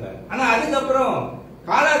கடவுள்னு சொன்னப்ப. ஆனா அதுக்கப்புறம்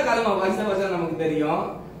காலாகாலமா வருஷம் வருஷம் நமக்கு தெரியும்,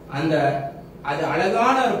 அது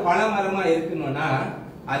அழகான ஒரு பழ மரமா இருக்கணும்னா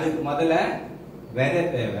அதுக்கு முதல்ல விதை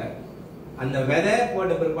தேவை. அந்த விதை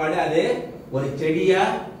போட்ட பிற்பாடு அது ஒரு செடியா,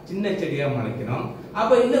 சின்ன செடியா முளைக்கணும்.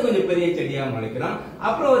 அப்ப இன்னும் கொஞ்சம் பெரிய செடியா முளைக்கணும்.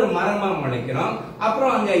 அப்புறம் ஒரு மரமா முளைக்கணும்.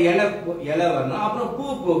 அப்புறம் அங்க இலை வரணும். அப்புறம் பூ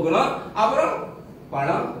பூக்கணும். அப்புறம்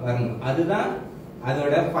பழம் வரணும். அதுதான்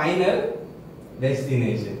அதோட ஃபைனல்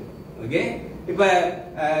டெஸ்டினேஷன். ஓகே, இப்ப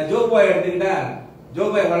ஜோபாய் எடுத்துக்கிட்டா,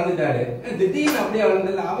 ஜோபாய் வளர்ந்துட்டாரு, திடீர்னு அப்படியே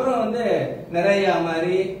வளர்ந்தது. அவரும் நிறைய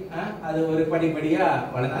மாதிரி அது ஒரு படிப்படியா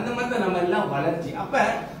வளர்ந்து, அந்த மாதிரி நம்ம எல்லாம் வளர்ச்சி. அப்ப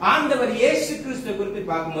ஆண்டவர் இயேசு கிறிஸ்துவை குறித்து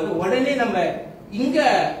பார்க்கும்போது உடனே நம்ம இங்க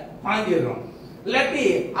பாஞ்சிடுறோம். இல்லாட்டி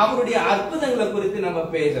அவருடைய அற்புதங்களை குறித்து நம்ம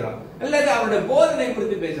பேசுறோம், இல்லாட்டி அவருடைய போதனை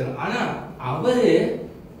குறித்து பேசுறோம். ஆனா அவரு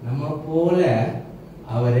நம்ம போல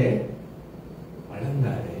அவரு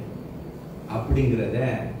வளர்ந்தாரு அப்படிங்கிறத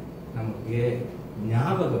நமக்கு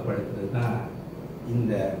ஞாபகப்படுத்துறது தான்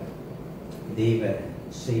இந்த தெய்வ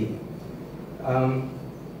செய்தி.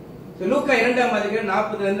 லூக்கா 2ஆம் அதிகாரம்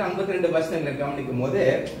 40 இருந்து 52 வசனங்களை கவனிக்கும் போது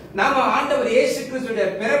நாம ஆண்டவர் இயேசு கிறிஸ்துடைய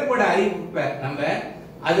பிறப்போட அறிவிப்பை நம்ம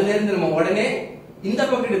அதுல இருந்து நம்ம உடனே இந்த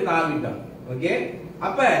பக்கத்து தாவிட்டோம். ஓகே,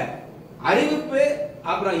 அப்ப அறிவிப்பு,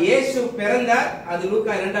 அப்புறம் இயேசு பிறந்தார், அது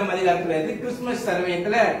லூக்கா 2ஆம் அதிகாரத்துல இருந்து கிறிஸ்துமஸ்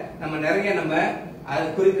சமயத்துல நம்ம நிறைய நம்ம அது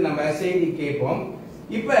குறித்து நம்ம செய்தி கேட்போம்.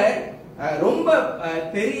 இப்ப ரொம்ப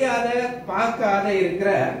தெரியாத, பார்க்காத இருக்கிற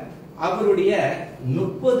அவருடைய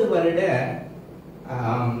 30 வருட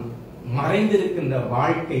மறைந்திருக்கின்ற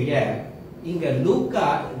வாழ்க்கைய இங்க லூக்கா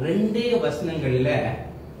 2 வசனங்கள்ல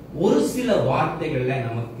ஒரு சில வார்த்தைகள்ல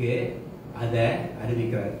நமக்கு அத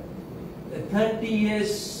அறிவிக்கிறார். 30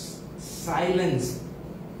 years silence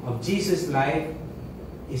of Jesus' life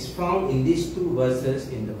is found in these 2 verses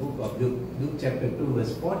in the book of Luke. Luke chapter 2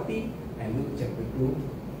 verse 40 and Luke chapter 2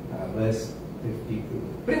 verse 52.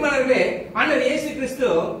 பிரியமானவர்களே, ஆண்டவர் இயேசு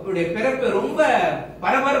கிறிஸ்துவுடைய பிறப்பு ரொம்ப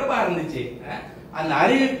பரபரப்பா இருந்துச்சு. அந்த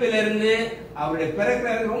அறிவிப்பிலிருந்து அவருடைய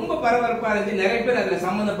பிறக்கிறது ரொம்ப பரபரப்பா இருந்துச்சு. நிறைய பேர் அதுல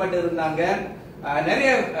சம்பந்தப்பட்டு இருந்தாங்க.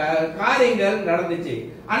 நிறைய காரியங்கள் நடந்துச்சு.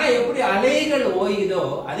 ஆனா எப்படி அலைகள் ஓய்தோ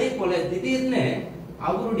அதே போல திடீர்னு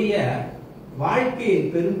அவருடைய வாழ்க்கையின்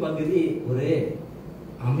பெரும் பகுதி ஒரு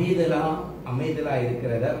அமைதலா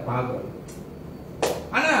இருக்கிறத பார்க்கிறோம்.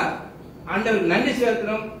 ஆனா ஆண்டவர் நன்றி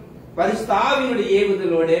செலுத்தணும். பரிசுத்த ஆவியினுடைய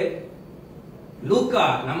ஏவுதலோடு லூக்கா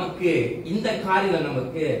நமக்கு இந்த காரியங்கள்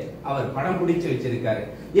நமக்கு அவர் படம் பிடிச்சு வச்சிருக்காரு.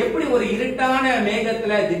 எப்படி ஒரு இருட்டான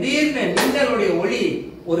மேகத்துல திடீர்னு மின்னலுடைய ஒளி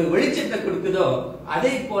ஒரு வெளிச்சத்தை கொடுக்குதோ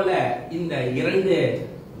அதே போல இந்த 2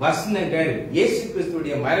 வசனங்கள் இயேசு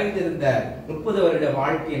கிறிஸ்துவுடைய மறைந்திருந்த 30 வருட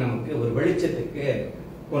வாழ்க்கையை நமக்கு ஒரு வெளிச்சத்துக்கு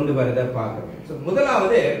கொண்டு வரத பார்க்கிறோம்.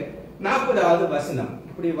 முதலாவது 40வது வசனம்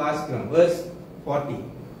இப்படி வாசிக்கிறோம். verse 40.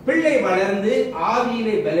 பிள்ளை வளர்ந்து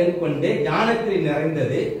ஆவியிலே பலன் கொண்டு ஞானத்தில்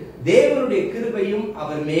நிறைந்தது, தேவனுடைய கிருபையும்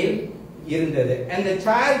அவர் மேல் இருந்தது. And the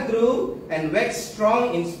child grew and waxed strong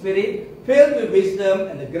in spirit, filled with wisdom,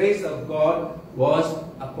 and the grace of God was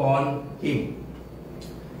upon him.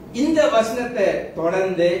 இந்த வசனத்தை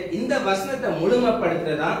தொடர்ந்து இந்த வசனத்தை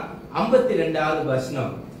முழுமைப்படுத்துறதுதான் 52வது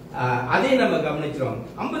வசனம். அதை நம்ம கவனிக்கிறோம்.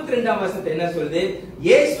 52ஆம் வசனத்தை என்ன சொல்லுது?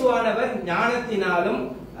 இயேசுவானவர்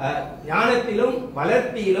ஞானத்திலும்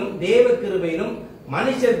வளர்த்தியிலும் தேவ கிருபையிலும்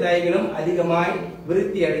மனுஷர் தயவிலும் அதிகமாய்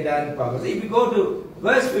விருத்தி அடைந்தார். If you go to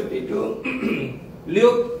verse 52,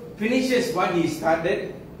 Luke finishes what he started.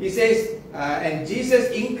 He says, and Jesus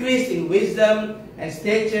increased in wisdom and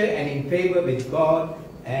stature and in favor with God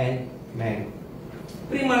and man.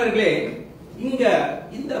 பிரியமானவர்களே, இங்க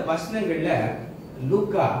இந்த வசனங்கள்ல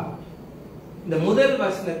லூக்கா இந்த முதல்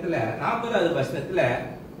வசனத்துல 40வது வசனத்துல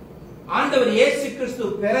ஆண்டவர் இயேசு கிறிஸ்து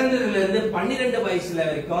பிறந்ததிலிருந்து இருந்து 12 வயசுல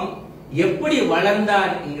வரைக்கும் எப்படி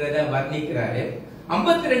வளர்ந்தார் என்கிறத வர்ணிக்கிறாரு.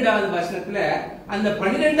 52வது வசனத்துல அந்த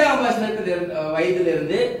 12ஆம்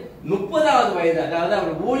வயதிலிருந்து 30வது வயது, அதாவது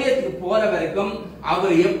அவர் ஊழியத்துக்கு போற வரைக்கும்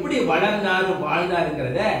அவர் எப்படி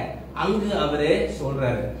வாழ்ந்தாருங்கிறத அங்கு அவரு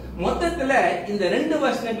சொல்றாரு. மொத்தத்துல இந்த 2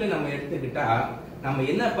 வசனங்களை நம்ம எடுத்துக்கிட்டா நம்ம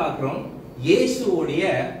என்ன பார்க்கிறோம்? இயேசுவுடைய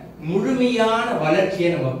முழுமையான வளர்ச்சியை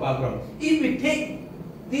நம்ம பார்க்கிறோம். If we take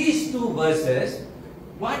these 2 verses,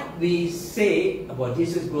 what we say about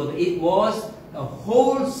Jesus' growth, it was a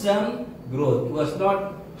wholesome growth. It was not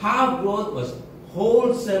half growth, it was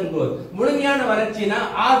wholesome growth. முழுமையான வளர்ச்சினா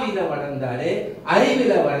ஆவியில வளர்ந்தாரு,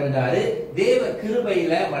 அறிவில வளர்ந்தாரு, தேவ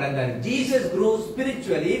கிருபையில வளர்ந்தாரு. Jesus grew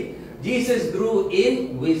spiritually, Jesus grew in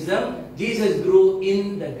wisdom, Jesus grew in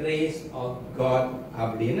the grace of God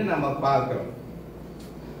அப்படின்னு நம்ம பார்க்கிறோம்.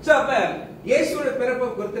 So அப்ப இயேசுவோட பிறப்பை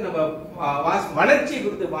குறித்து நம்ம வளர்ச்சி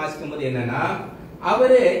குறித்து வாசிக்கும்போது என்னன்னா,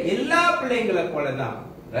 அவரு எல்லா பிள்ளைங்களை போலதான்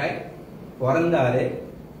ரைட் பிறந்தாரு,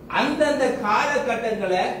 அந்தந்த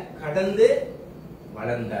காலகட்டங்களை கடந்து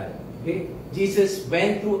வளர்ந்தாரு. Jesus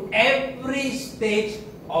went through every stage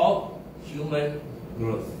of human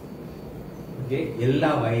growth.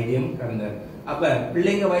 எல்லா வயதையும் கடந்தாரு. அப்ப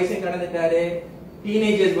பிள்ளைங்க வயசையும் கடந்துட்டாரு,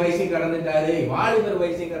 டீனேஜர்ஸ் வயசையும் கடந்துட்டாரு, வாலிபர்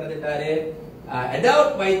வயசையும் கடந்துட்டாரு,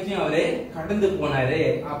 அடல்ட் வயசையும் அவரு கடந்து போனாரு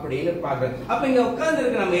அப்படின்னு பாக்குறோம். அப்ப இங்க உட்கார்ந்து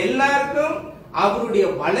இருக்க நம்ம எல்லாருக்கும் அவருடைய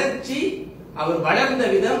வளர்ச்சி, அவர் வளர்ந்த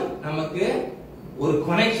விதம் நமக்கு ஒரு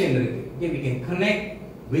கனெக்ஷன் இருக்கு. we can connect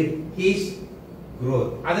with his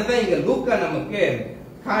growth. அதுதான் இங்க லூக்கா நமக்கு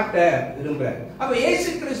காட்ட விரும்புறார். அப்ப இயேசு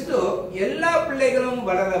கிறிஸ்து எல்லா பிள்ளைகளும்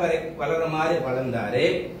வளர மாதிரி வளர்ந்தாரு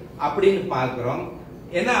அப்படின்னு பார்க்கிறோம்.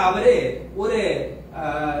 ஏன்னா அவரு ஒரு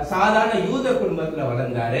சாதாரண யூத குடும்பத்துல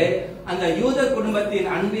வளர்ந்தாரு, அந்த யூத குடும்பத்தின்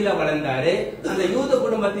அன்பில வளர்ந்தாரு, அந்த யூத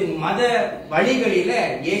குடும்பத்தின் மத வழிகளில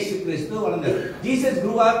இயேசு கிறிஸ்து வளர்ந்தார். Jesus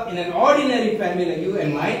grew up in an ordinary family like you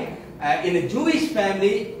and mine, in a Jewish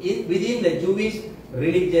family within the Jewish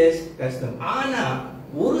religious custom. ஆனா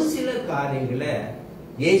ஒரு சில காரியங்களை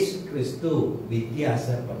இயேசு கிறிஸ்து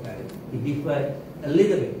வித்தியாசப்பட்டாரு. He differed a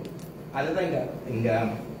little bit. அதுதான் இங்க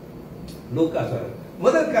லூக்கா சொல்றாரு.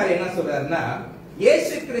 முதல் காரியம் என்ன சொல்றாருன்னா,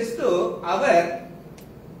 இயேசு கிறிஸ்து அவர்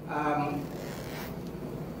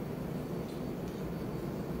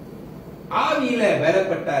ஆவியில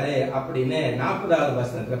பலப்பட்டாரு அப்படின்னு 40வது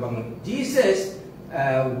வசனத்துல பாருங்க. Jesus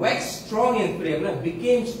waxed strong in spirit,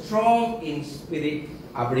 became strong in spirit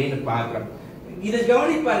அப்படின்னு பார்க்கிறோம். இத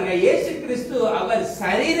கவனிப்பாருங்க, இயேசு கிறிஸ்து அவர்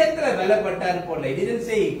சரீரத்துல பலப்பட்டார் போல. It didn't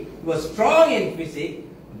say he was strong in physics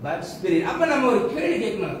but spirit. அப்ப நம்ம ஒரு கேள்வி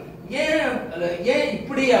கேட்கணும், ஏன்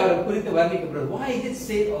இப்படி அவரை குறித்து வர்ணிக்கப்படுது? Why is it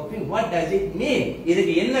said of him? What does it mean?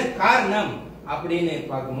 இதுக்கு என்ன காரணம் அப்படின்னு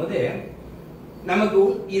பார்க்கும்போது நமக்கு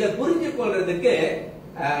இத புரிஞ்சு கொள்றதுக்கு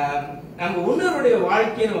நம்ம உன்னருடைய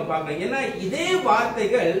வாழ்க்கையை நம்ம பார்க்கணும். ஏன்னா இதே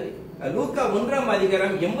வார்த்தைகள் லூக்கா 1ஆம்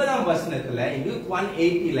அதிகாரம் 80ஆம் வசனத்துல லூக்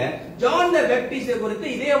 1:80ல ஜான் தி பேப்டிஸ்ட் குறித்து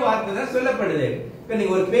இதே வார்த்தை தான் சொல்லப்படுது. இப்ப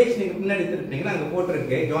நீங்க ஒரு பேஜ் நீங்க முன்னாடி திருப்பினீங்கன்னா அங்க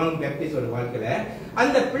போட்டிருக்கு ஜான் பேப்டிஸ்டோட வாழ்க்கையில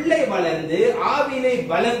அந்த பிள்ளை வளர்ந்து ஆவியிலே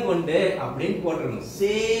பலம் கொண்டு அப்படின்னு போட்டிருக்கோம்.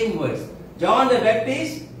 Same words. John the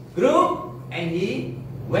Baptist grew and he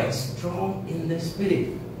went strong in the spirit.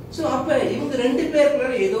 So அப்ப இவங்க ரெண்டு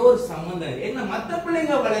பேருக்குள்ள ஏதோ ஒரு சம்பந்தம். ஏன்னா மத்த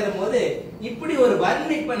பிள்ளைங்க வளரும் போது இப்படி ஒரு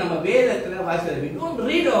வர்ணிப்பை நம்ம வேதத்துல வாசிக்கிறோம். We don't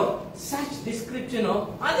read of such description of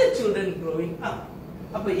other children growing up.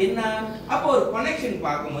 அப்ப என்ன, அப்ப ஒரு கனெக்ஷன்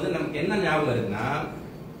பார்க்கும்போது நமக்கு என்ன ஞாபகம் வருதுன்னா,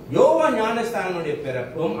 யோவான் ஞானஸ்தானனுடைய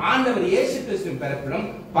பிறப்பும் ஆண்டவர் இயேசு கிறிஸ்துவின் பிறப்பிலும்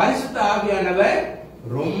பரிசுத்த ஆவியானவர்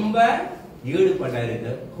ரொம்ப ஈடுபட்டார்.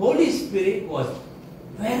 The Holy Spirit was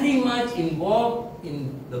very much involved in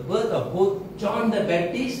the birth of both John the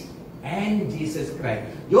Baptist and Jesus Christ.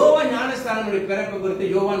 யோவான் ஞானஸ்தானனுடைய பிறப்பு குறித்து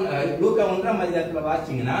யோவான் லூக்கா 1ஆம் அதிகாரத்துல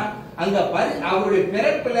வாசிச்சீங்கன்னா அங்க அவருடைய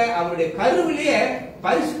பிறப்புல அவருடைய கருவிலேயே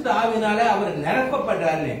பரிசுத்த ஆவியினால அவர்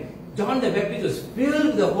நிரப்பப்பட்டார்னு. John the Baptist was filled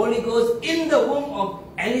with the Holy Ghost in the womb of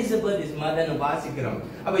Elizabeth his mother னு வாசிக்கிறோம்.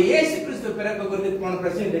 அப்ப இயேசு கிறிஸ்து பிறப்பு குறித்து போன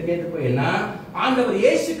பிரச்சனை கேட்டு போயினா ஆண்டவர்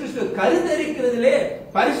இயேசு கிறிஸ்து கருத்தரிக்கிறதுலே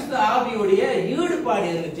பரிசுத்த ஆவியுடைய ஈடுபாடு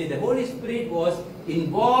இருந்துச்சு. The Holy Spirit was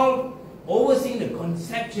involved overseeing the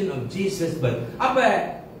conception of Jesus birth. அப்ப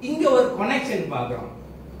இங்க ஒரு கனெக்ஷன் பார்க்கிறோம்.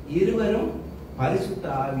 இருவரும் பரிசுத்த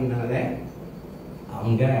ஆவியினால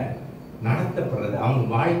அவங்க நடத்தப்படுறது, அவங்க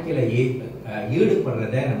வாழ்க்கையில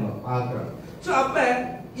ஈடுபடுறத நம்ம பார்க்கிறோம். சோ அப்ப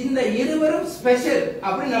இந்த இருவரும் ஸ்பெஷல்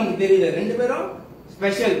அப்படி நமக்கு தெரியுது. ரெண்டு பேரும்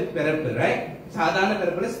ஸ்பெஷல் பிறப்பு, ரைட்? சாதாரண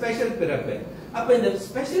பிறப்புல ஸ்பெஷல் பிறப்பு. அப்ப இந்த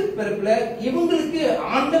ஸ்பெஷல் பிறப்புல இவங்களுக்கு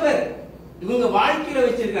ஆண்டவர் இவங்க வாழ்க்கையில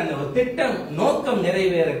வச்சிருக்க அந்த ஒரு திட்டம் நோக்கம்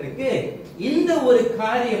நிறைவேறதுக்கு இந்த ஒரு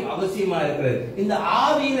காரியம் அவசியமா இருக்கிறது. இந்த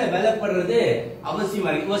ஆவியில பலப்படுறது அவசியமா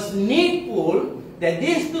இருக்கு. It was needful that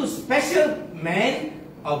these two special men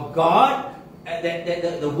of God,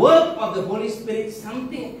 the work of the Holy Spirit,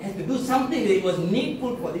 something has to do something. It was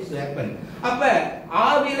needful for this to happen. அப்ப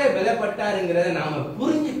ஆவியில பலப்பட்டாருங்கறத நாம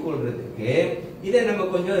புரிஞ்சு கொள்றதுக்கு இத நம்ம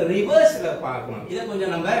கொஞ்சம் ரிவர்ஸ்ல பார்க்கணும். இத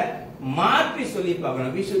கொஞ்சம் நம்ம மாற்றி சொல்லி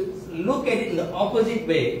பார்க்கணும். We should look at it in the opposite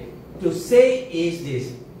way. To say is this: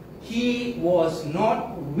 he was not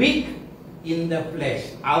weak in the flesh.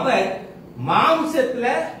 அவர் மாம்சத்துல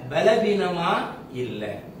பலவீனமா இல்ல.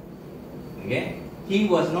 Okay? He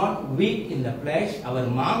was not weak in the flesh. அவர்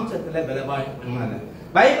மாம்சத்துல பலவீனமா இல்ல.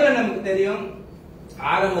 பைபிள்ல நமக்கு தெரியும்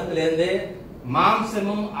ஆரம்பத்துல இருந்து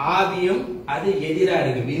மாம்சமும் ஆவியும் அது எதிரா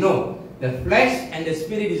இருக்கு. We know the flesh and the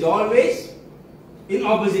spirit is always in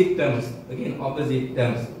opposite terms. Again, opposite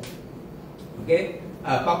terms. Okay?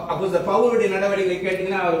 அப்போஸ் பவுலுடைய நடவடிக்கை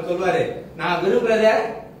கேட்டீங்கன்னா அவர் சொல்வாரு, நான் விரும்புறத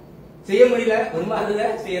செய்ய முடியல, விரும்பாதத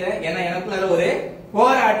செய்யறேன். ஏன்னா எனக்குள்ள ஒரு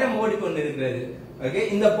போராட்டம் ஓடிக்கொண்டிருக்கிறது. ஓகே,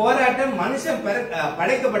 இந்த போராட்டம் மனுஷன்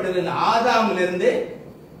படைக்கப்பட்டது இந்த ஆதாம்ல இருந்து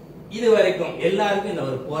இது வரைக்கும் எல்லாருக்கும் இந்த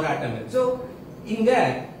ஒரு போராட்டம் இருக்கு. சோ இங்க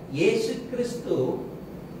இயேசு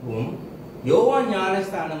கிறிஸ்துவும் யோவான்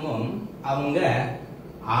ஞானஸ்தானமும் அவங்க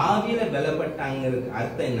ஆவியில பலப்பட்டாங்கிறது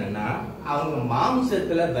அர்த்தம் என்னன்னா அவங்க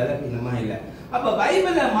மாம்சத்துல பலவீனமா இல்ல. அப்ப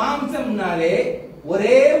பைபிள்ல மாம்சம்னாலே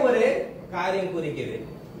ஒரே ஒரு காரியம் குறிக்குது.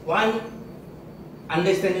 One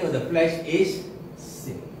understanding of the flesh is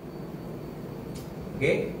sin.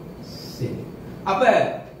 Okay? Sin. அப்ப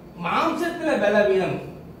மாம்சத்துல பலவீனம்,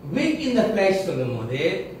 weak in the flesh சொல்லும்போது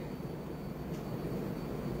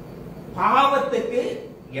பாவத்துக்கு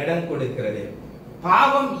இடம் கொடுக்கிறது.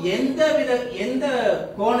 பாவம் எந்த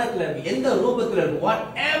கோணத்துல எந்த ரூபத்துல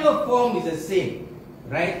whatever form is a sin,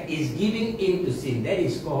 right, is giving in to sin. That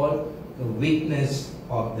is called the weakness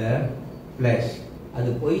of the flesh. அது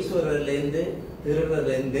பொய் சொல்றதுல இருந்து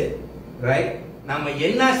திருடுறதுல இருந்து, ரைட், நாம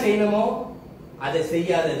என்ன செய்யணுமோ அதை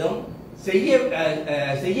செய்யாததும்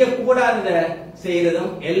செய்யக்கூடாத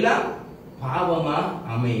செய்யறதும் எல்லாம் பாவமா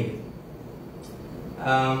அமையுது.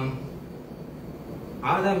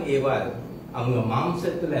 ஆதாம் ஏவாள் அவங்க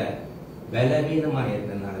மாம்சத்துல பலவீனமா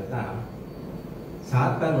இருந்தனால தான்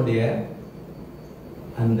சாத்தானுடைய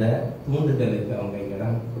அந்த தூண்டுதலுக்கு அவங்க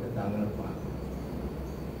இடம் கொடுத்தாங்கன்னு பார்க்கணும்.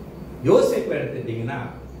 யோசிப்பு எடுத்துட்டீங்கன்னா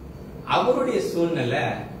அவருடைய சூழ்நிலை,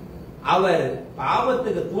 அவர்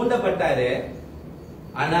பாவத்துக்கு தூண்டப்பட்டாரு,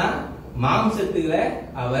 ஆனா மாம்சத்துல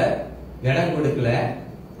அவர் இடம் கொடுக்கல.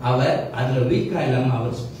 அவர் அதுல வீக்கா இல்லாம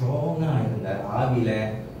அவர் ஸ்ட்ராங்கா இருந்தார் ஆவியில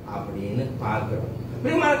அப்படின்னு பார்க்கிறோம்.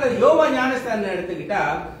 யோவா ஞானஸ்தானம் எடுத்துக்கிட்டா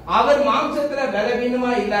அவர் மாம்சத்துல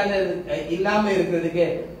பலவீனமா இல்லாம இருக்கிறதுக்கு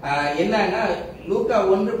என்னன்னா லூக்கா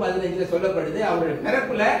 1:15 சொல்லப்படுது, அவருடைய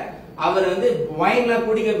பிறப்புல அவர் வைன்ல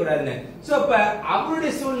குடிக்க கூடாதுன்னு. சோ அப்ப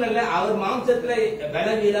அவருடைய சூழ்நிலை அவர் மாம்சத்துல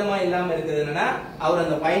பலவீனமா இல்லாம இருக்கிறது என்னன்னா அவர்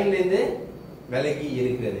அந்த வைன்ல இருந்து விலகி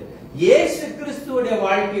இருக்கிறது. இயேசு கிறிஸ்துவோட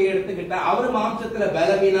வாழ்க்கையை எடுத்துக்கிட்டா அவர் மாம்சத்துல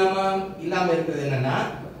பலவீனமா இல்லாம இருக்கிறது என்னன்னா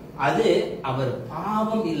அது அவர்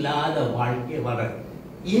பாவம் இல்லாத வாழ்க்கை வர.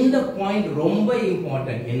 இந்த பாயிண்ட் ரொம்ப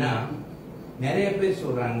இம்பார்ட்டன்ட். ஏன்னா நிறைய பேர்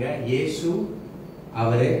சொல்றாங்க இயேசு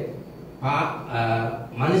அவரு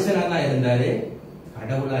மனுஷனா தான் இருந்தாரு,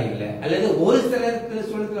 கடவுளா இல்ல, அல்லது ஒரு சில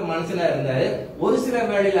சொல்றதுல மனுஷனா இருந்தாரு, ஒரு சில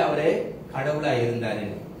வேளையில அவரு கடவுளா இருந்தாரு.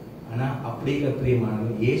 ஆனா அப்படி இல்ல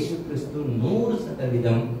பிரியமானவர், இயேசு கிறிஸ்து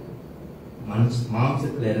 100%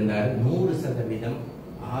 மாம்சத்துல இருந்தார், 100%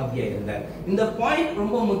 ஆவியா இருந்தார். இந்த பாயிண்ட்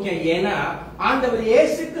ரொம்ப முக்கியம். ஏன்னா ஆண்டவர்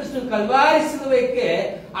இயேசு கிறிஸ்து கல்வாரி சிலுவைக்கு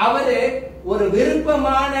அவரு ஒரு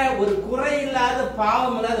விருப்பமான ஒரு குறை இல்லாத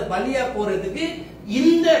பாவம் இல்லாத பலியா போறதுக்கு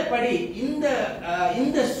இந்த படி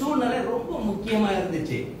இந்த சூழ்நிலை ரொம்ப முக்கியமா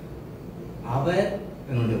இருந்துச்சு. அவர்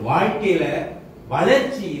தன்னுடைய வாழ்க்கையில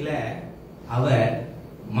வளர்ச்சியில அவர்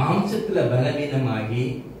மாம்சத்துல பலவீனமாகி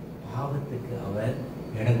பாவத்துக்கு அவர்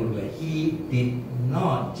இடம் கொடுக்கல.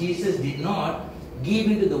 Jesus did not give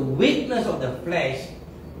into the weakness of the flesh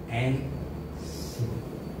and sin.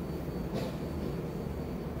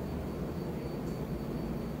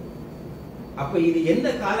 அப்ப இது எந்த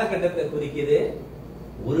காலகட்டத்தை குறிக்குது?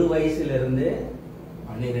 ஒரு வயசுல இருந்து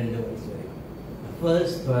 12 வயசு வரைக்கும்,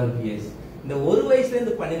 first 12 years. இந்த ஒரு வயசுல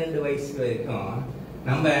இருந்து 12 வயசு வரைக்கும்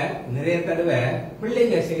நம்ம நிறைய தடவை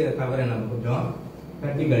பிள்ளைங்க செய்யற தவிர நம்ம கொஞ்சம்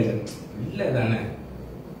தட்டி கழிச்சோம். இல்ல தானே,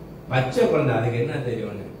 பச்சை குழந்தை அதுக்கு என்ன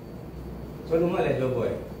தெரியும்னு சொல்லுமா இல்ல?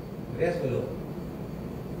 ஜோபோய் நிறைய சொல்லுவோம்,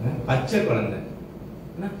 பச்சை குழந்தை.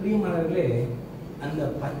 ஆனா பிரியமானவர்களே, அந்த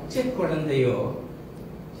பச்சை குழந்தையோ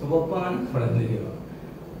சுபப்பான குழந்தையோ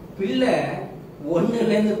பிள்ளை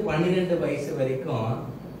 1ல இருந்து 12 வயசு வரைக்கும்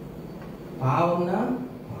பாவம்னா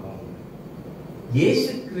பாவம்.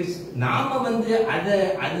 இயேசு கிறிஸ்து நாம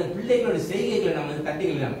அந்த பிள்ளைகளோட செய்கைகளை நம்ம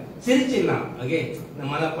தட்டிக்கலாம், சிரிச்சிடலாம். ஓகே, இந்த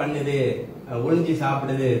மழை பண்ணுது, ஒளிஞ்சு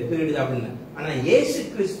சாப்பிடுது, திருடு சாப்பிடுது. ஆனா இயேசு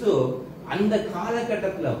கிறிஸ்து அந்த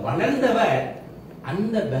காலகட்டத்துல வளர்ந்தவர்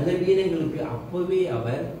அந்த பலவீனங்களுக்கு அப்பவே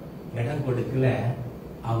அவர் இடம் கொடுக்கல.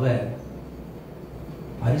 அவர்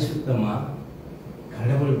பரிசுத்தமா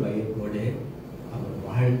கடவுள் பயத்தோடு அவர்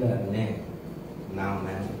வாழ்ந்தார்னு நாம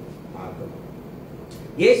பார்க்கிறோம்.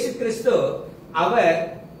 இயேசு கிறிஸ்து அவர்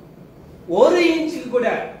 1 இன்ச்சுக்கு கூட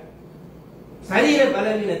சரீர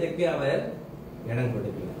பலவீனத்துக்கு அவர் இடம்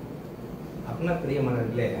கொடுக்கல. அப்படின்னா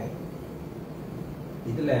பிரியமானவர்களே,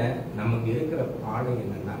 இதுல நமக்கு இருக்கிற பாடம்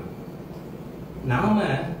என்னன்னா, நாம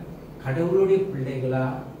கடவுளுடைய பிள்ளைகளா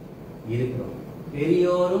இருக்கிறோம்,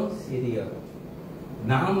 பெரியோரும் சிறியோரும்.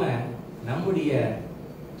 நாம நம்முடைய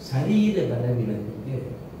சரீர பலவீனத்துக்கு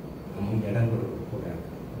நம்ம இடம் கொடுக்க கூடாது.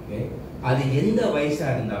 அது எந்த வயசா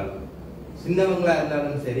இருந்தாலும், சின்னவங்களா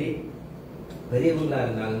இருந்தாலும் சரி, பெரியவங்களா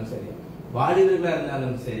இருந்தாலும் சரி, வாலிபர்களா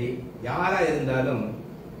இருந்தாலும் சரி, யாரா இருந்தாலும்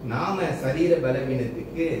நாம சரீர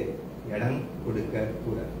பலவீனத்துக்கு இடம் கொடுக்க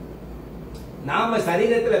கூடாது. நாம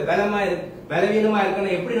சரீரத்துல பலவீனமா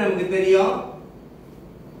இருக்கணும். எப்படி நமக்கு தெரியும்?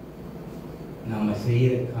 நாம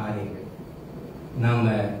செய்யற காரியங்கள், நாம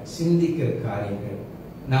சிந்திக்கிற காரியங்கள்,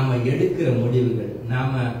 நாம எடுக்கிற முடிவுகள்,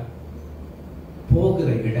 நாம போகிற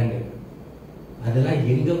இடங்கள், அதெல்லாம்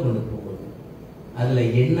எங்க கொண்டு போகுது, அதுல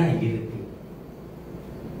என்ன இருக்கு,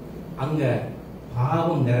 அங்க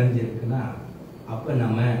பாவம் நிறைஞ்சிருக்குன்னா அப்ப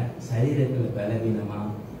நம்ம சரீரத்துல பலவீனமா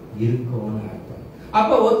இருக்கோம்னு அர்த்தம்.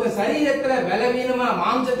 அப்ப ஒருத்த சரீரத்துல பலவீனமா,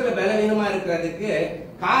 மாம்சத்துல பலவீனமா இருக்கிறதுக்கு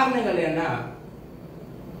காரணங்கள் என்ன?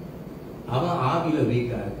 அவன் ஆவியில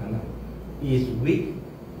வீக்கா இருக்கான. He is weak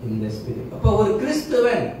in the spirit. அப்ப ஒரு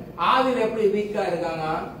கிறிஸ்துவன் ஆவியில எப்படி வீக்கா இருக்காங்க?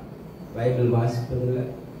 பைபிள் வாசிப்பதில்லை,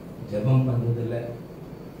 ஜெபம் பண்றதில்ல,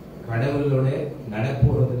 கடவுளோட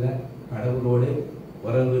நடப்போறதில்ல, கடவுளோடு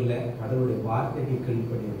உறவு இல்லை, கடவுளுடைய வார்த்தைக்கு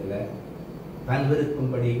கீழ்ப்படியதில்லை, தன்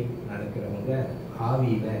விருப்பம்படி நடக்கிறவங்க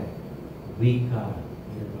ஆவியில வீக்கா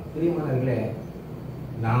இருக்கும். பிரியமானவர்களே,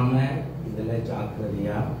 நாம இதுல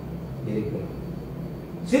ஜாக்கிரதையா இருக்கணும்.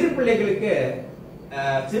 சிறு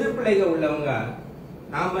பிள்ளைகள் உள்ளவங்க,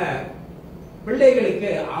 நாம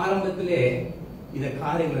பிள்ளைகளுக்கு ஆரம்பத்திலே இந்த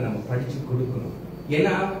காரியங்களை நம்ம படிச்சு கொடுக்கணும்.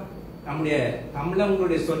 ஏன்னா நம்முடைய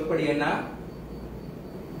தமிழங்களுடைய சொற்படி என்ன?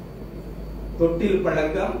 தொட்டில்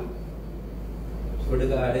பழக்கம்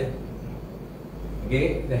சுடுகாடு. Okay,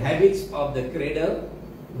 the habits of the cradle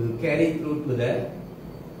will carry through to the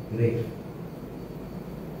grave.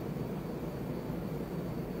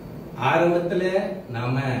 ஆரம்பத்துல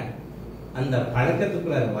நாம அந்த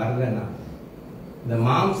பழக்கத்துக்குள்ள வரலன்னா, இந்த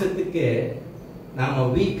மாம்சத்துக்கு நாம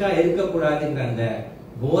வீக்கா இருக்கக்கூடாதுங்கிற அந்த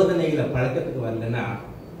போதனையில பழக்கத்துக்கு வரலன்னா,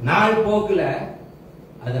 நாள் போக்குல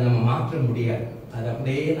அதை நம்ம மாற்ற முடியாது. அது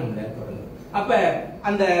அப்படியே நம்மள தொடரும். அப்ப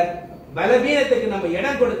அந்த பலவீனத்துக்கு நம்ம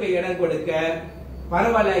இடம் கொடுக்க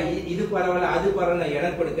பரவாயில்ல, இது பரவாயில்ல, அது பரவாயில்ல,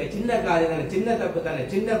 இடம் கொடுக்க, சின்ன காரியம் தானே, சின்ன தப்பு தானே,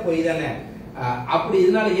 சின்ன பொய் தானே, அப்படி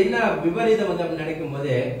இதனால என்ன விபரீதம் வந்து நினைக்கும்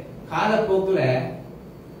போது காலப்போக்குல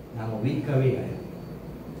நாம வீக்காவே ஆயிடும்.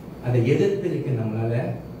 அதை எதிர்த்து இருக்க நம்மளால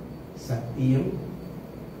சத்தியம்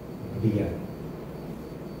முடியாது.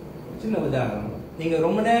 சின்ன உதாரணம், நீங்க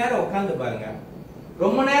ரொம்ப நேரம் உட்கார்ந்து பாருங்க.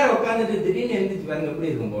 ரொம்ப நேரம் உட்கார்ந்துட்டு திடீர்னு எழுந்திரிச்சு பாருங்க,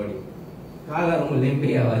 எப்படி இருக்கும் பாடி. காலம் ரொம்ப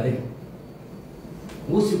லெம்பையாவாது,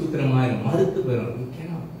 ஊசி குத்துற மாதிரி மறுத்து போயிடும்.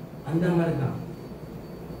 அந்த மாதிரி தான்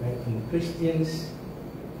கிறிஸ்டியன்ஸ்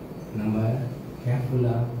நம்ம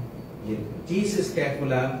கேர்ஃபுல்லா இருக்கு. ஜீசஸ்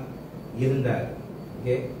கேர்ஃபுல்லா இருந்தார்.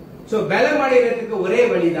 ஓகே, சோ பலம் அடைகிறதுக்கு ஒரே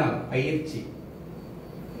வழிதான் பயிற்சி.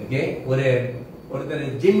 ஓகே, ஒருத்தர்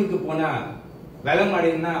ஜிம்முக்கு போனா பலம்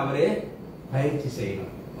அடையணும்னா அவரு பயிற்சி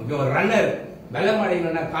செய்யணும். ஓகே, ஒரு ரன்னர் பலம்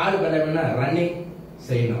அடையணும்னா, கால் பலம்னா ரன்னிங்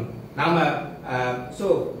செய்யணும். நாம சோ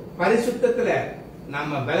பரிசுத்தத்துல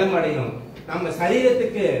நாம பலம் அடையணும். நம்ம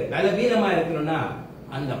சரீரத்துக்கு பலவீனமா இருக்கணும்னா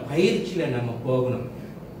அந்த பயிற்சியில நம்ம போகணும்.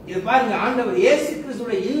 இது பாருங்க, ஆண்டவர் இயேசு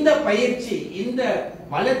கிறிஸ்துவோட இந்த பயிற்சி, இந்த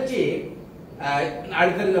வளர்ச்சி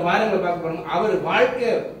அடுத்த வாரங்கள் பார்க்க போறோம். அவர் வாழ்க்கை,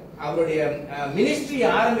 அவருடைய மினிஸ்ட்ரி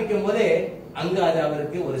ஆரம்பிக்கும் போதே அங்க அது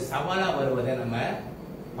அவருக்கு ஒரு சவாலா வருவதை நம்ம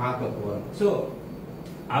பார்க்க போறோம். சோ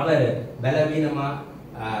அவர் பலவீனமா,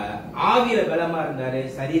 ஆவியில பலமா இருந்தாரு,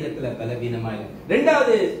 சரீரத்துல பலவீனமா.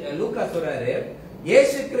 ரெண்டாவது லூக்கா சொல்றாரு,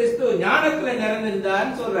 இயேசு கிறிஸ்து ஞானத்துல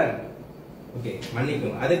நிறைந்திருந்தார்னு சொல்றாரு. ஓகே,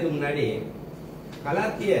 மன்னிக்கும். அதுக்கு முன்னாடி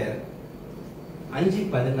கலாத்தியர்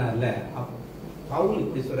 5:16 பவுல்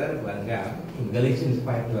இப்படி சொல்றாரு பாருங்க. Galatians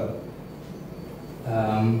 5:12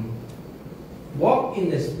 walk in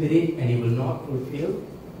the spirit and you will not fulfill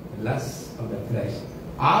the lust of the flesh.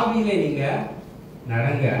 ஆவியில நீங்க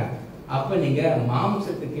நடங்க, அப்ப நீங்க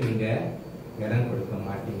மாம்சத்துக்கு நீங்க இடம் கொடுக்க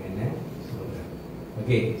மாட்டீங்கன்னு சொல்றாரு.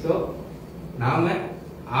 ஓகே, சோ நாம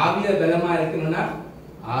ஆவியில பலமா இருக்கணும்னா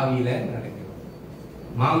ஆவியில நடக்கணும்,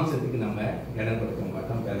 மாம்சத்துக்கு நம்ம இடம் கொடுக்க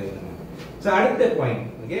மாட்டோம், பலவீனமா. சோ அடுத்த பாயிண்ட்.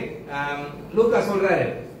 ஓகே, லூக்கா சொல்றாரு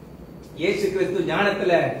இயேசு கிறிஸ்து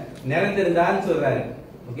ஞானத்துல நிறைந்திருந்தார்னு சொல்றாரு.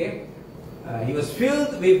 Okay, he was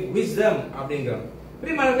filled with wisdom அப்படிங்கறோம்.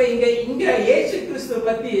 பிரியமானவர்களே, இங்க இயேசு கிறிஸ்து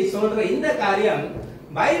பத்தி சொல்ற இந்த காரியம்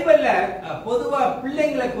பைபிள்ல பொதுவா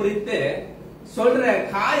பிள்ளைங்களை குறித்து சொல்ற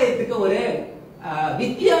காரியத்துக்கு ஒரு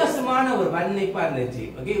வித்தியாசமான ஒரு வர்ணிப்பா இருந்துச்சு.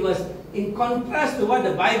 Okay, it was in contrast to what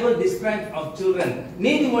the Bible describes of children.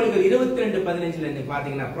 நீதிமொழிகள் 22:15 நீங்க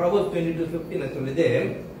பாத்தீங்கன்னா Proverbs 22:15 சொல்லுது,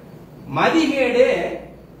 மதிகேடு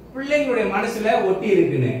பிள்ளைங்களுடைய மனசுல ஒட்டி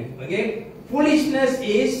இருக்குன்னு. Okay, foolishness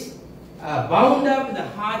is bound up in the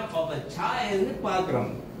heart of a child பாக்குறோம்.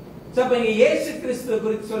 சோ அப்ப இங்க இயேசு கிறிஸ்துவை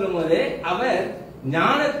குறித்து சொல்லும்போது அவர்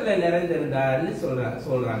ஞானத்துல நிறைந்திருந்தார்னு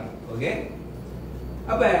சொல்றாங்க. ஓகே,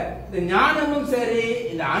 அப்ப இந்த ஞானமும் சரி,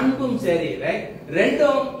 இந்த அன்பும் சரி,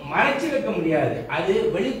 ரெண்டும் மறைச்சு வைக்க முடியாது. அது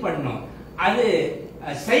வெளிப்படணும், அது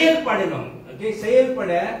செயல்படணும். ஓகே,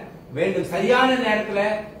 செயல்பட வேண்டும். சரியான நேரத்துல,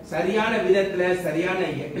 சரியான விதத்துல, சரியான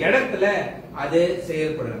இடத்துல அது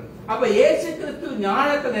செயல்படணும். அப்ப இயேசு கிறிஸ்து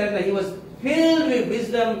ஞானத்துல நிறைந்த, he was filled with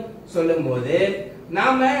wisdom சொல்லும்போது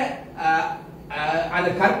நாம அதை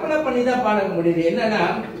கற்பனை பண்ணி தான் பார்க்க முடியுது. என்னன்னா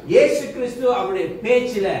இயேசு கிறிஸ்து அவருடைய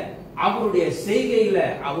பேச்சுல, அவருடைய செய்கையில,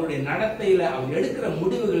 அவருடைய நடத்தையில, அவர் எடுக்கிற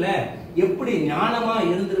முடிவுகள எப்படி ஞானமா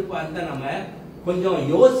இருந்திருப்பான்னு நம்ம கொஞ்சம்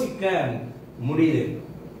யோசிக்க முடியுது.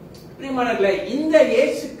 பிரியமானவர்களே, இந்த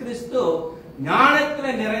இயேசு கிறிஸ்து ஞானத்துல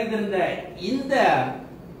நிறைந்திருந்த இந்த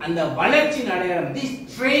அந்த வளர்ச்சி அடையாளம், this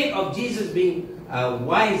trait of Jesus being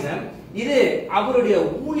wise, இது அவருடைய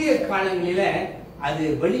ஊழிய காலங்களில அது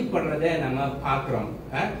வெளிப்படுறத நம்ம பார்க்கிறோம்.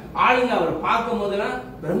 ஆளுங்க அவர் பார்க்கும் போதெல்லாம்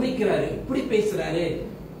பிரமிக்கிறாரு, இப்படி பேசுறாரு,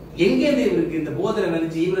 எங்கேருந்து இவருக்கு இந்த போதனை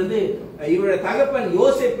வந்துச்சு, இவரோட தகப்பன்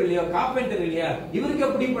யோசேப்பு இல்லையா, கார்பெண்டர் இல்லையா, இவருக்கு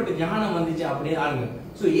அப்படிப்பட்ட ஞானம் வந்துச்சு அப்படின்னு ஆளுங்க.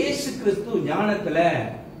 சோ இயேசு கிறிஸ்து ஞானத்துல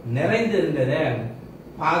நிறைந்து இருந்தத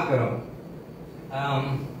பார்க்கிறோம்.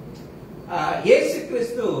 இயேசு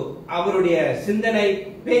கிறிஸ்து அவருடைய சிந்தனை,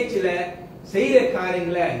 பேச்சுல, செய்யற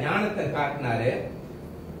காரியங்களை ஞானத்தை காட்டினாரு.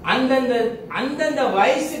 அந்தந்த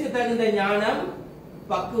வயசுக்கு தகுந்த ஞானம்,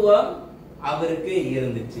 பக்குவம் அவருக்கு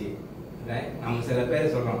இருந்துச்சு. நம்ம சில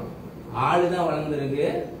பேர் சொல்றோம், ஆளுதான் வளர்ந்துருக்கு,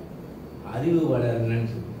 அறிவு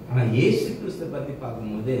வளரணும்னு சொல்றோம். ஆனா இயேசு கிறிஸ்து பத்தி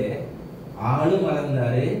பார்க்கும்போது ஆளும்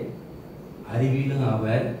வளர்ந்தாரு, அறிவிலும்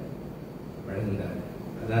அவர் வளர்ந்தாரு.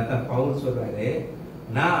 அதான் பவுல் சொல்றாரு,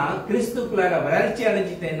 நான் கிறிஸ்துக்குள்ளார வளர்ச்சி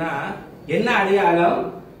அடைஞ்சிட்டேன்னா என்ன அடையாளம்?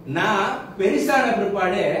 நான் பெருசான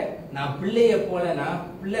பிற்பாடு நான் பிள்ளைய போல நான்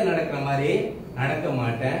பிள்ளை நடக்கிற மாதிரி நடக்க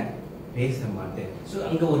மாட்டேன், பேச மாட்டேன். சோ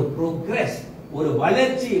அங்க ஒரு ப்ரோக்ரஸ், ஒரு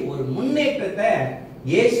வளர்ச்சி, ஒரு முன்னேற்றத்தை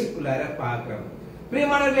இயேசுக்குள்ளார பார்க்கிறோம்.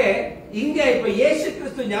 பிரியமானவர்களே, இங்க இப்ப இயேசு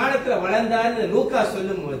கிறிஸ்து ஞானத்துல வளர்ந்தார்னு லூக்கா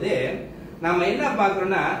சொல்லும் போது நாம என்ன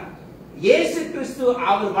பார்க்கிறோம்னா, இயேசு கிறிஸ்து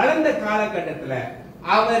அவர் வளர்ந்த காலகட்டத்துல,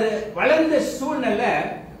 அவர் வளர்ந்த சூழ்நிலை,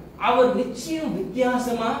 அவர் நிச்சயம்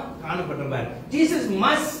வித்தியாசமா காணப்பட்டிருப்பார். Jesus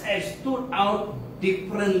must have stood out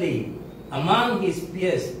differently among his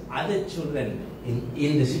peers, other children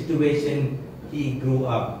in the situation he grew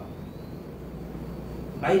up.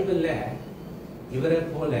 பைபிள்ல இவரை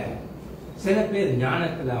போல சில பேர்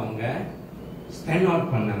ஞானத்துல அவங்க ஸ்டாண்ட்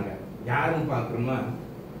அவுட் பண்ணாங்க. யாரும் பார்க்கிறோமா?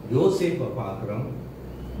 யோசேப்பை பார்க்கிறோம்,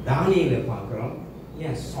 தானியேலை பார்க்கிறோம்,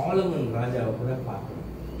 ஏன் சாலமன் ராஜாவை கூட பார்க்கிறோம்.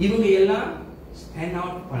 இவங்க எல்லாம் ஸ்டாண்ட்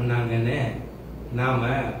அவுட் பண்ணாங்கன்னு நாம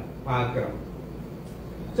பார்க்கிறோம்.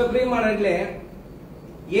 சோ பிரியமானவர்களே,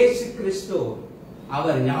 இயேசு கிறிஸ்து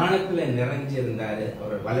அவர் ஞானத்துல நிறைஞ்சிருந்தாரு.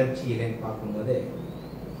 அவர் வளர்ச்சியில பார்க்கும்போது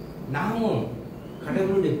நாமும்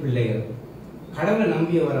கடவுளுடைய பிள்ளைகள், கடவுளை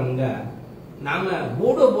நம்பி வரவங்க, நாம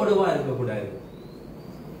போடுவா இருக்கக்கூடாது,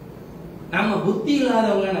 நம்ம புத்தி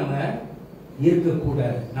இல்லாதவங்க நம்ம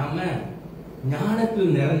இருக்கக்கூடாது, நாம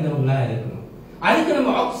ஞானத்தில் நிறைந்தவங்களா இருக்கணும். அதுக்கு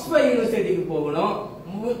நம்ம ஆக்ஸ்போர்ட் யூனிவர்சிட்டிக்கு போகணும்,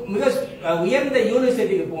 மிக உயர்ந்த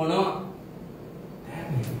யூனிவர்சிட்டிக்கு போகணும்.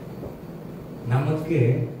 நமக்கு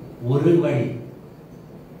ஒரு வழி,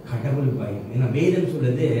 கடவுள் பயம். ஏன்னா வேதம்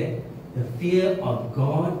சொல்லுது, the fear of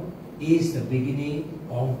God is the beginning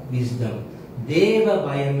of wisdom. தேவ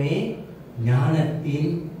பயமே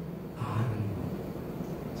ஞானத்தின் ஆரம்பம்.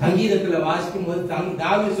 சங்கீதத்துல வாசிக்கும் போது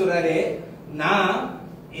தாவீது சொல்றாரு, நான்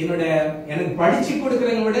எனக்கு படிச்சு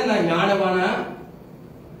கொடுக்கறவங்க விட நான் ஞானவானா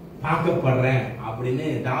பார்க்கப்படுறேன் அப்படின்னு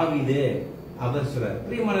தாவீது அவர் சொல்றாரு.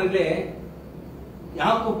 பிரியமானவர்களே,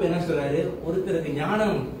 யாக்கோபு என்ன சொல்றாரு? ஒருத்தருக்கு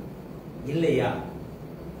ஞானம் இல்லையா,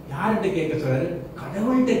 யார்கிட்ட கேட்க சொல்றாரு?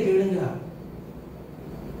 கடவுள்கிட்ட கேளுங்க.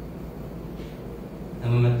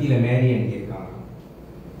 நம்ம மத்தியில மேரியன் இருக்காங்க,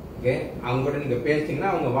 ஓகே, அவங்க கூட நீங்க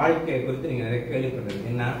பேசிங்கன்னா அவங்க வாழ்க்கையை குறித்து நீங்க நிறைய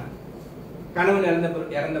கேள்விப்படுறீங்க. என்ன, கணவன்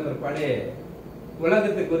இறந்த பிற்பாடு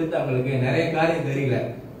உலகத்தை குறித்து அவங்களுக்கு நிறைய காரியம் தெரியல,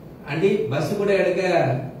 அண்டி பஸ் கூட எடுக்க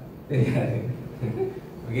தெரியாது.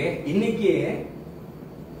 ஓகே, இன்னைக்கு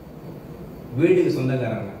வீட்டுக்கு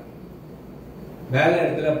சொந்தக்காரங்க, வேலை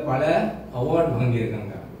இடத்துல பல அவார்ட்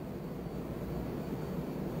வாங்கியிருக்காங்க,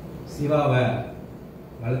 சிவாவை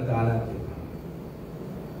வளர்த்து ஆளாக்கியிருக்காங்க.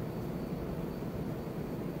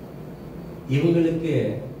 இவங்களுக்கு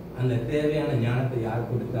அந்த தேவையான ஞானத்தை யார்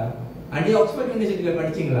கொடுத்தா? அண்டி ஆக்ஸ்போர்ட் யூனிவர்சிட்டியில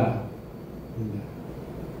படிச்சீங்களா?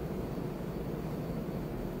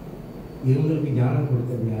 இவங்களுக்கு ஞானம்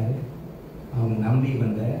கொடுத்தது யாரு? அவங்க நம்பி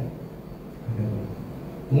வந்த கடவுள்.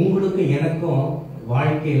 உங்களுக்கு எனக்கும்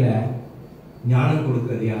வாழ்க்கையில ஞானம்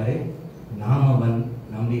கொடுக்கிறது யாரு? நாம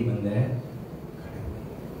நம்பி வந்த கடவுள்.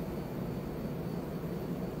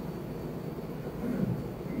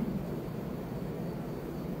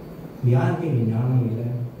 யாருக்கு இங்க ஞானம் இல்லை?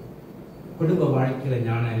 குடும்ப வாழ்க்கையில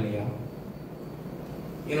ஞானம் இல்லையா?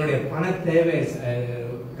 என்னுடைய பண தேவை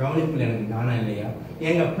கவனிப்புல எனக்கு ஞானம் இல்லையா?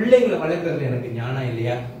 எங்க பிள்ளைங்களை வளர்க்கறதுல எனக்கு ஞானம்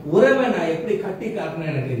இல்லையா? உறவை நான் எப்படி கட்டி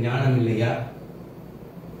காக்கணும் எனக்கு ஞானம் இல்லையா?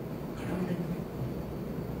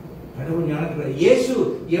 கடவுள் ஞானத்தோட, இயேசு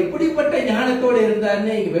எப்படிப்பட்ட ஞானத்தோடு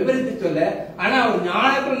இருந்தார்னு இங்க விவரித்து சொல்ல, ஆனா அவர்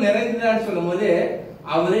ஞானத்தில் நிறைந்தான்னு சொல்லும் போது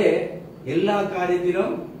அவரு எல்லா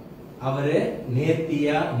காரியத்திலும் அவரு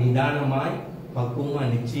நேர்த்தியா, நிதானமாய், பக்குவமா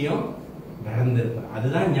நிச்சயம் நடந்திருப்பார்.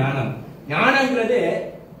 அதுதான் ஞானம். ஞானங்கிறது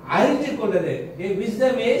அறிஞ்சு கொள்வது.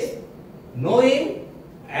 Wisdom is knowing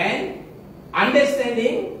and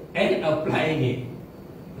understanding and applying it.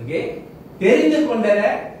 Okay, தெரிந்து கொண்டத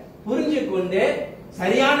புரிஞ்சு கொண்டு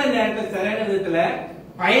சரியான நேரத்தில் சரியான விதத்துல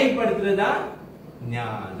பயன்படுத்துறதா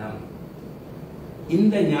ஞானம்.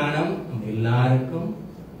 இந்த ஞானம் எல்லாருக்கும்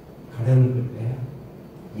கடவுள்கிட்ட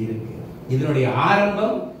இருக்கு. இதனுடைய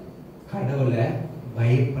ஆரம்பம் கடவுளை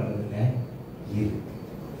பயப்படுறதுல இருக்கு.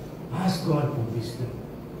 Ask God for wisdom.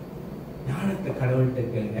 ஞானத்தை கடவுள்கிட்ட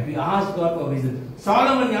கேளுங்க. Have you asked God for wisdom?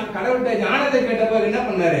 Solomon கடவுள்கிட்ட ஞானத்தை கேட்டப்ப என்ன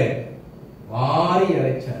பண்ணாரு? வாரி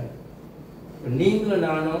இறைச்சார். நீங்களும்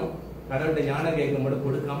நானும் கடவுள்கிட்ட ஞானம் கேட்கும் போது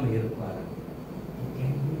கொடுக்காம இருப்பாரு.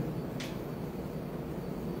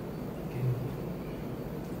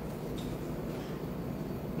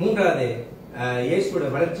 மூன்றாவது, இயேசுவோட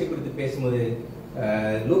வளர்ச்சி குறித்து பேசும்போது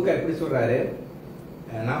லூக்கா எப்படி சொல்றாரு?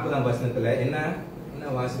 40ஆம் வசனத்துல என்ன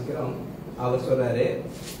வாசிக்கிறோம்? அவர் சொல்றாரு,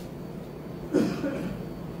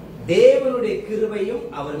 தேவனுடைய கிருபையும்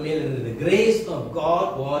அவர் மேல் இருந்தது. Grace of God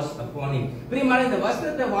was upon him. பிரியமான இந்த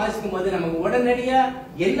வசனத்தை வாசிக்கும் போது நமக்கு உடனடியா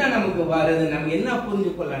என்ன நமக்கு வருது, நம்ம என்ன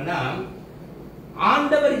புரிஞ்சு கொள்ளனா,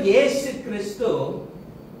 ஆண்டவர் இயேசு கிறிஸ்து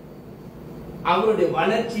அவருடைய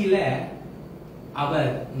வளர்ச்சியில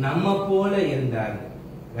அவர் நம்ம போல இருந்தார்.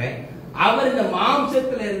 அவர் இந்த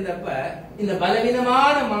மாம்சத்துல இருந்தப்ப, இந்த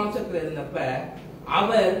பலவீனமான மாம்சத்துல இருந்தப்ப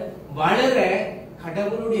அவர் வளர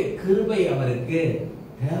கடவுளுடைய கிருபை அவருக்கு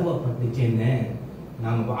தேவைப்பட்டுச்சுன்னு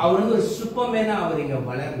நம்ம, அவர் வந்து ஒரு சூப்பர்மேனா அவர் இங்க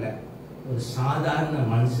வளரல, ஒரு சாதாரண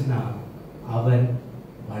மனுஷனா அவர்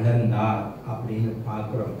வளர்ந்தார் அப்படின்னு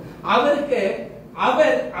பார்க்கிறோம்.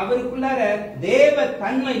 அவருக்குள்ளார தேவ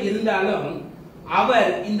தன்மை இருந்தாலும் அவர்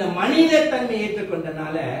இந்த மனித தன்மை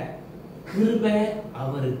ஏற்றுக்கொண்டனால கிருபை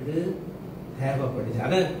அவருக்கு தேவைப்பட்டுச்சு.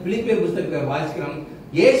 அதான் பிலிப்பியர் புத்தகத்தை வாசிக்கிறோம்.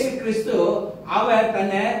 இயேசு கிறிஸ்து அவர்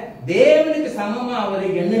தன்னை தேவனுக்கு சமமா அவரை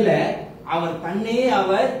எண்ணல, அவர் தன்னை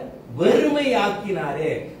அவர்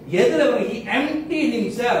வெறுமையாக்கினாரு. எதுல? he emptied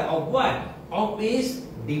himself of what? Of his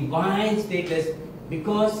divine status,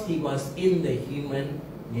 because he was in the human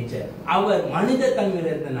nature. அவர் மனித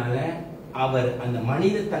தன்மையில இருந்தனால அவர் அந்த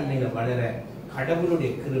மனித தன்மையில வளர கடவுளுடைய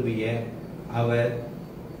கிருபையை அவர்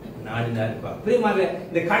நாடினார். பிரியமான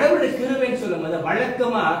இந்த கடவுளுடைய கிருபைன்னு சொல்லும்போது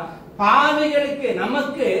வழக்கமா பாவிகளுக்கு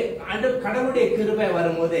நமக்கு கடவுளுடைய கிருபை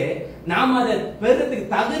வரும்போது நாம அதை பெறதுக்கு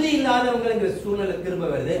தகுதி இல்லாதவங்களுக்கு சூழ்நிலை கிருபை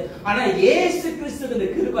வருது. ஆனா இயேசு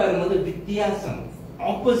கிறிஸ்துவின் கிருபை வரும்போது வித்தியாசம்,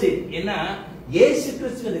 ஆப்போசிட். ஏன்னா இயேசு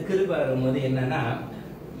கிறிஸ்துவின் கிருபை வரும்போது என்னன்னா,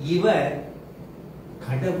 இவர்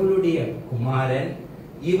கடவுளுடைய குமாரன்,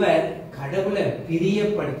 இவர் கடவுளை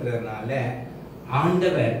பிரியப்படுத்துறதுனால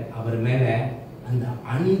ஆண்டவர் அவர் மேல அந்த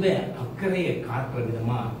அன்பை அக்கறையை காட்டுற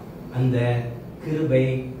விதமா அந்த கிருபை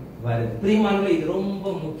வருது. பிரியமானவர்களே, இது ரொம்ப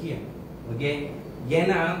முக்கியம். ஓகே,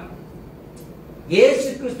 ஏன்னா இயேசு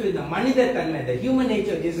கிறிஸ்து இந்த மனித தன்மை, the human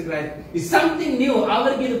nature of Jesus Christ is something new.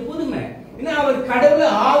 அவருக்கு இது புதுமை. ஏன்னா அவர் கடவுள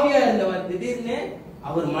ஆவியா இருந்தவர், திடீர்னு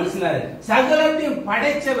அவர் மனுஷனாரு. சகலத்தையும்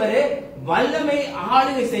படைச்சவர், வல்லமை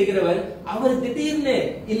ஆளுகை செய்கிறவர். அவர் திடீர்னு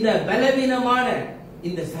இந்த பலவீனமான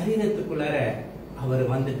இந்த சரீரத்துக்குள்ளார அவர்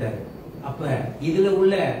வந்துட்டார். அப்ப இதுல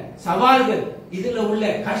உள்ள சவால்கள், இதுல உள்ள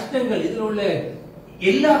கஷ்டங்கள், இதுல உள்ள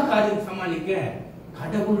எல்லா காரியம் சமாளிக்க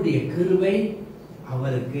கடவுளுடைய கிருபை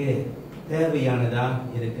அவருக்கு தேவையானதா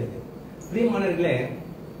இருக்குது. பிரியமானவர்களே,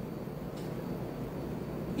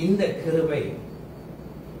 இந்த கிருபை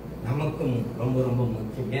நமக்கும் ரொம்ப ரொம்ப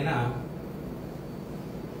முக்கியம். ஏன்னா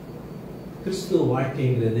கிறிஸ்துவ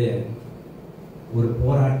வாழ்க்கைங்கிறது ஒரு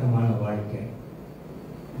போராட்டமான வாழ்க்கை.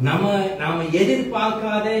 நாம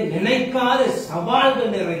எதிர்பார்க்காத, நினைக்காத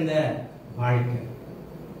சவால்கள் நிறைந்த வாழ்க்கை.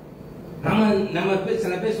 நம்ம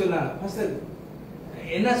சில பேர் சொல்லலாம், பாஸ்டர்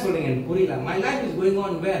என்ன சொல்றீங்க புரியல, my life is going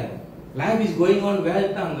on well. Life is going on well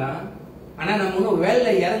தாங்க, ஆனா நம்ம இன்னும் வேல்ல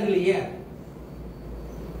இறங்கலையே.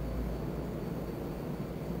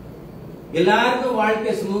 எல்லாருக்கும்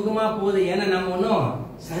வாழ்க்கை சுமூகமா போகுது, ஏன்னா நம்ம ஒன்னும்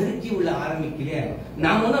சறுக்கி உள்ள ஆரம்பிக்கல,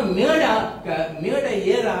 நாம ஒன்னும் மேடை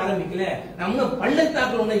ஏற ஆரம்பிக்கல, நம்ம ஒன்னும்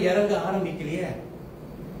பள்ளத்தாக்குல ஒன்னும் இறங்க ஆரம்பிக்கலையே.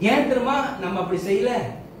 ஏன் தெரியுமா நம்ம அப்படி செய்யல?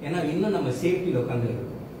 ஏன்னா இன்னும் நம்ம சேஃப்டியில உட்கார்ந்து.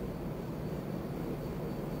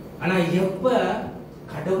 ஆனா எப்ப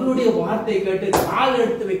கடவுளுடைய வார்த்தை கேட்டு கால்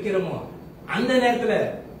எடுத்து வைக்கிறோமோ அந்த நேரத்துல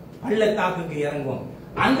பள்ளத்தாக்குக்கு இறங்குவோம்,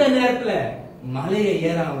 அந்த நேரத்துல மலையை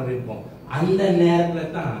ஏறாம இருப்போம். அந்த நேரத்துல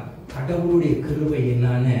தான் கடவுளுடைய கிருபை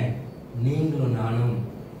என்னன்னு நீங்களும் நானும்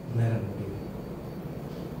உணர முடியும்.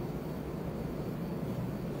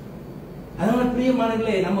 அதனால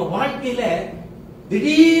பிரியமானவர்களே, நம்ம வாழ்க்கையில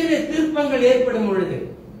திடீர் திருப்பங்கள் ஏற்படும் பொழுது,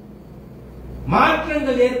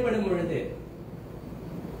 மாற்றங்கள் ஏற்படும் பொழுது,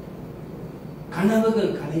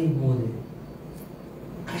 கனவுகள் கலையும் போது,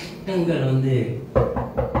 கஷ்டங்கள்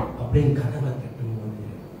அப்படின்னு கனவை தட்டும் போது,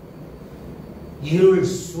 இருள்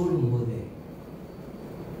சூழும் போது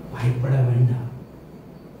பயப்பட வேண்டாம்.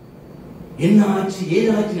 என்ன ஆச்சு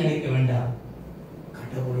ஏதாச்சு நினைக்க வேண்டாம்.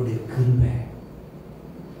 கடவுளுடைய கிருபை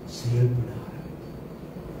செயல்பட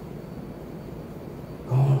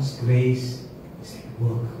God's grace is at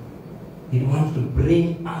work. It wants to bring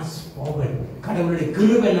us forward. கடவுளுடைய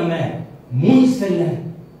கிருபை நம்ம முன் செல்ல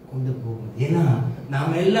கொண்டு போகும். ஏன்னா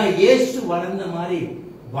நாம எல்லாம் இயேசு வளர்ந்த மாதிரி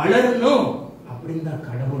வளரணும் அப்படின்னு தான்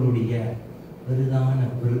கடவுளுடைய பெரிதான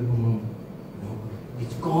விருப்பமும்.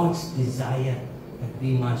 It's God's desire that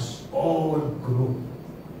we must all grow.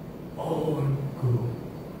 All grow.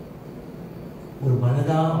 ஒரு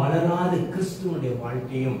வளராத கிறிஸ்துவனுடைய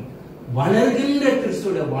வாழ்க்கையும் வளர்கின்ற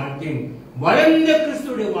கிறிஸ்துவோட வாழ்க்கையும் வளர்ந்த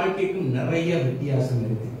கிறிஸ்துவோட வாழ்க்கைக்கும் நிறைய வித்தியாசம்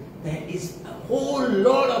இருக்கு. There is a whole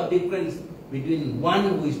lot of difference between one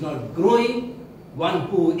who is not growing, one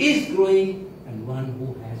who is growing, and one who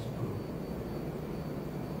has grown.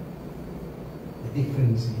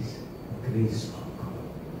 difference is grace of God.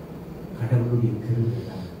 கடவுளுடைய கிருபை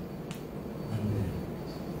தான்.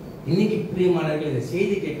 இன்னைக்கு பிரியமானவர்களே, இந்த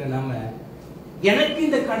செய்தி கேட்கிற நாம, எனக்கு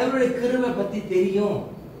இந்த கடவுளுடைய கிருபை பத்தி தெரியும்,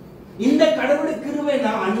 இந்த கடவுளுடைய கிருபை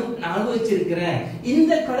நான் அனுபவிச்சிருக்கிறேன்,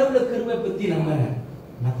 இந்த கடவுளுடைய கிருபை பத்தி நம்ம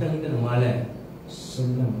மத்தவங்க நம்மால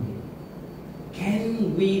சொல்ல முடியும். Can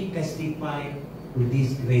we testify to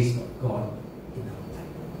this grace of God in our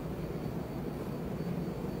life?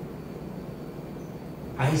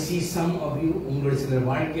 I see some of you, உங்களுடைய சில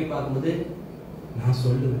வாழ்க்கை பார்க்கும்போது நான்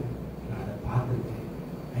சொல்லுவேன், நான் அதை பார்த்துருக்கேன்.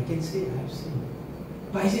 I can say I have seen it.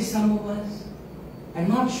 But I see some of us, I'm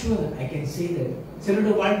not sure I can say that.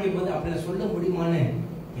 சிலருடைய வாழ்க்கை போது அப்படி சொல்ல முடியுமான்னு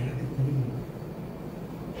எனக்கு தெரியும்.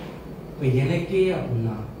 இப்ப எனக்கே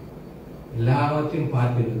அப்படின்னா எல்லாவற்றையும்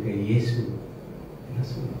பார்த்து இருக்க இயேசு என்ன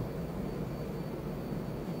சொல்லுவார்?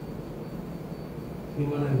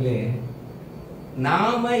 விமானங்களே,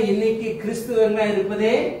 நாம இன்னைக்கு கிறிஸ்துவர்களா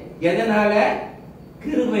இருப்பதே எதனால?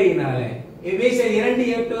 கிருபையினால. எபேசியர்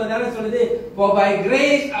 2:8 அதான சொல்லுது, for by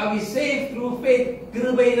grace are we saved through faith.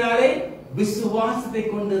 கிருபையினாலே விசுவாசத்தை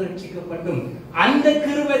கொண்டு ரட்சிக்கப்பட்டோம். அந்த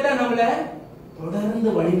கிருபை தான் நம்மள தொடர்ந்து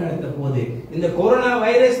வழி நடத்த போகுது. இந்த கொரோனா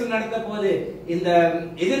வைரஸ் நடத்த போகுது. இந்த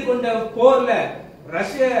எதிர்கொண்ட போர்ல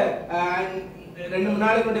ரஷ்யா 2-3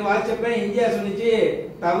 நாளைக்கு முன்னாடி வாட்ஸ்அப்ல இந்தியா சொன்னிச்சு,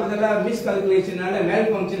 தவறுதலா மிஸ் கால்குலேஷனால மேல்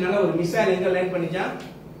ஃபங்க்ஷனால ஒரு மிசைல் எங்க லேண்ட் பண்ணிச்சான்?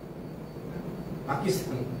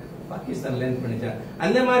 பாகிஸ்தான் லேண்ட் பண்ணிச்சான்.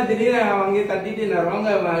 அந்த மாதிரி திடீர்னு அவங்க தட்டிட்டு நான் ராங்க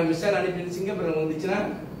மிசைல் அனுப்பிட்டு சிங்கப்பூர் வந்துச்சுன்னா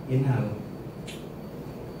என்ன ஆகும்?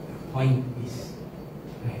 பாயிண்ட் இஸ்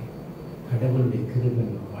கடவுளுடைய கிருபை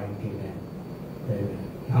நம்ம வாழ்க்கையில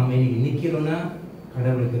நாம இன்னைக்கு நிக்கிறோம்னா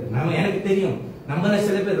கடவுளுக்கு நாம, எனக்கு தெரியும் நம்மள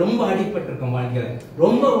சில பேர் ரொம்ப அடிபட்டிருக்கோம், வாழ்க்கையில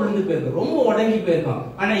ரொம்ப உளுந்து போயிருக்கோம், ரொம்ப உடங்கி போயிருக்கோம்.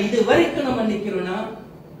 ஆனா இது வரைக்கும் நம்ம நிக்கிறோம்னா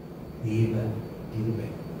தேவ கிருபை.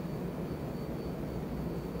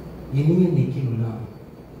 இனியும் நிக்கணும்னா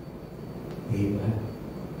தேவ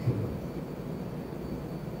கிருபை.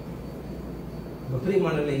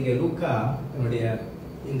 பிரியமானவர்களே, இங்க லூக்கா தன்னுடைய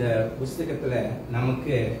இந்த புஸ்தகத்துல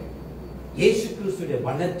நமக்கு இயேசு கிறிஸ்துடைய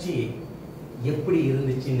வளர்ச்சி எப்படி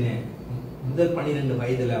இருந்துச்சுன்னு முதல் 12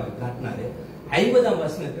 வயதுல அவர் காட்டினாரு. 50ஆம்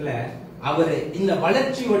வசனத்துல அவர் இந்த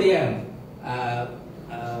வளர்ச்சியுடைய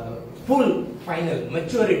ஃபுல் ஃபைனல்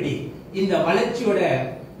மெச்சூரிட்டி, இந்த வளர்ச்சியோட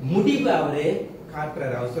முடிவை அவரு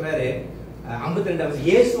காட்டுறாரு. அவர் சொல்றாரு 52 வருஷம்,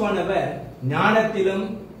 இயேசுவானவர் ஞானத்திலும்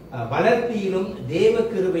வளர்த்தியிலும் தேவ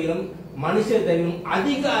கிருபையிலும் மனுஷ தயவிலும்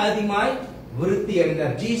அதிகமாய் விருத்தி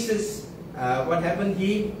அடைந்தார். Jesus, what happened?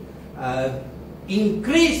 He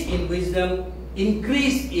increased in wisdom,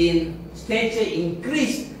 increased in stature,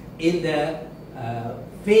 increased in the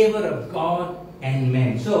favor of God and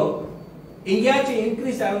men. So எங்கேயாச்சும்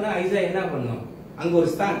இன்க்ரீஸ் ஆகுனா ஐசா என்ன பண்ணும்? அங்க ஒரு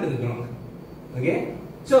ஸ்டார்ட் இருக்கணும். ஓகே,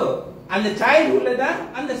 சோ அந்த சைல்ட்ஹுட்ல தான்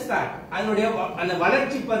அந்த ஸ்டார்ட், அதனுடைய அந்த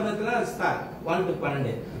வளர்ச்சி பருவத்துல ஸ்டார்ட் 1 to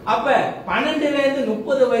 12. அப்ப 12ல இருந்து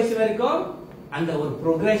 30 வயசு வரைக்கும் அந்த ஒரு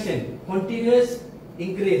ப்ரோக்ரஷன், கண்டினியூஸ்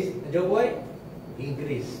இன்க்ரீஸ், ஜோ பாய்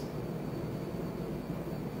இன்க்ரீஸ்.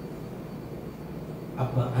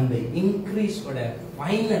 அப்ப அந்த இன்க்ரீஸோட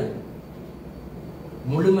ஃபைனல்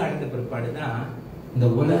முழுமை அடைந்த பிற்பாடு தான் இந்த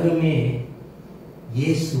உலகமே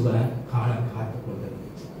இயேசுவை காண காத்து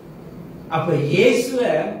கொண்டிருந்துச்சு. அப்ப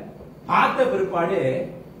இயேசுவை பார்த்த பிற்பாடு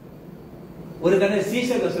ஒரு கதை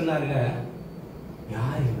சீசர்கள் சொன்னாருங்க,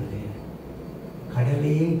 யார் இவரு?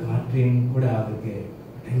 கடலையும் காற்றையும் கூட அவருக்கு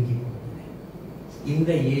அடங்கி போகுது.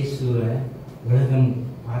 இந்த இயேசுவை உலகம்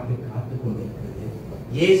பார்த்து காத்து கொண்டிருக்கிறது.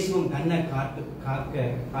 இயேசுவும் தன்னை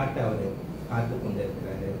காட்ட அவரு காத்து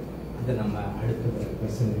கொண்டிருக்கிறாரு. அதை நம்ம அடுத்த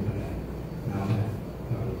பிரசங்களை நாம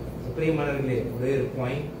பிரியமானவர்களே, ஒரே ஒரு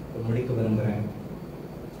பாயிண்ட் முடிக்க விரும்புறேன்.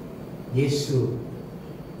 இயேசு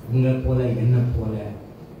உங்களை போல என்ன போல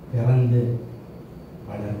பிறந்து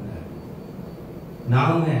வளர்ந்தார்.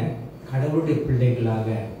 நாம கடவுளுடைய பிள்ளைகளாக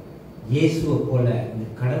இயேசுவை போல இந்த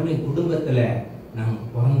கடவுளின் குடும்பத்துல நாம்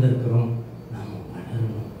பிறந்திருக்கிறோம், நாம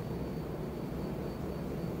வளரணும்.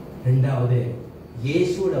 இரண்டாவது,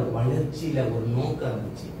 இயேசுவோட வளர்ச்சியில ஒரு நோக்கம்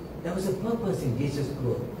இருந்துச்சு. There was a purpose in Jesus'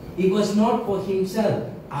 growth. It was not for himself.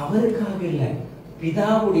 அவருக்காக இல்ல,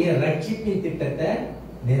 பிதாவுடைய ரட்சிப்பின் திட்டத்தை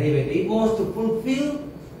நிறைவேற்ற. It was to fulfill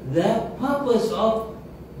the purpose of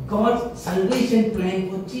God's salvation plan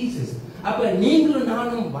for Jesus. அப்ப நீங்களும்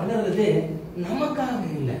நானும் வளர்றது நமக்காக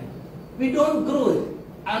இல்ல. We don't grow.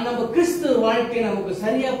 நம்ம கிறிஸ்துவ வாழ்க்கை நமக்கு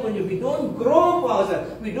சரியா புரிஞ்சு, we don't grow for ourselves,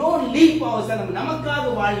 we don't live for ourselves. நமக்காக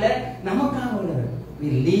வாழல, நமக்காக வளர. We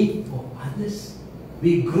live for others,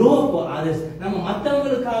 we grow for others. நம்ம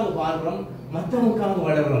மத்தவங்களுக்காக வாழ்றோம், மத்தவங்களுக்காக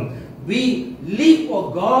வளர்றோம். We live for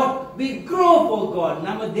God, we grow for God.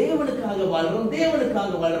 நம்ம தேவனுக்காக வாழ்றோம்,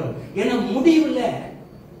 தேவனுக்காக வளர்றோம். ஏன்னா முடிவுல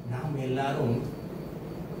நாம் எல்லாரும்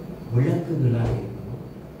விளக்குகளாக இருக்கணும்.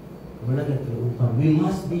 உலகத்தில் உப்பா. We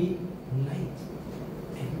must be light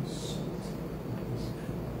and salt.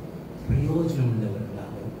 பிரயோஜனம்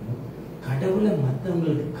உள்ளவர்களாக இருக்கணும். கடவுளை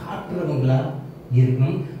மற்றவங்களுக்கு காட்டுறவங்களா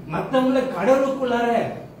இருக்கணும். மற்றவங்களை கடவுளுக்குள்ளார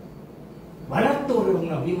வளர்த்து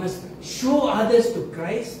வருவங்களா. We must show others to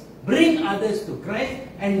Christ, bring others to Christ,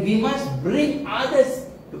 and we must bring others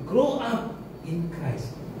to grow up in Christ.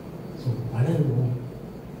 So வளருவோம்.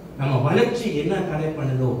 நம்ம வளர்ச்சி என்ன தடை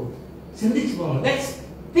பண்ணுதோ சிந்திச்சு போவோம். Let's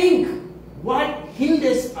think what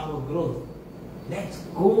hinders our growth. Let's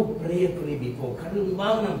go prayerfully before.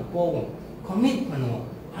 கடவுளாக நம்ம போவோம், கமிட் பண்ணுவோம்.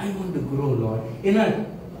 I want to grow, Lord. ஏன்னா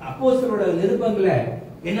அப்போஸ்தலரோட நிருபங்களை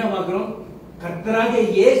என்ன பார்க்கிறோம்? கர்த்தராகிய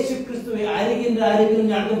இயேசு கிறிஸ்துவை அறிகின்ற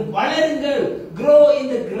வளருங்கள். Grow in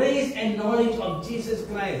the grace and knowledge of Jesus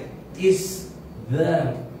Christ is the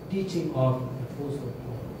teaching of Apostle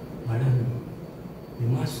Paul. வளரணும். We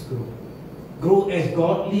must grow. Grow as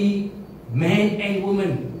godly men and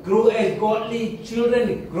women. Grow as godly children.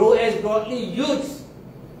 Grow as godly youths.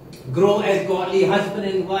 Grow as godly husband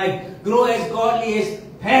and wife. Grow as godly as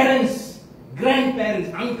parents, grandparents,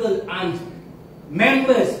 uncles, aunts,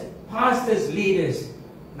 members, pastors, leaders.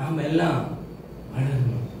 நாம் எல்லாம்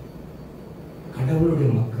வளரணும். கடவுளுடைய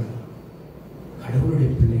மக்களா, கடவுளுடைய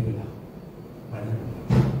பிள்ளைகளா வளரணும்.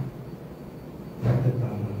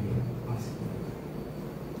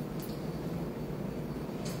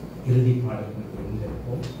 இறுதி பாடல்கள்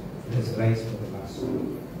இருந்திருப்போம். Let's rise for the last one.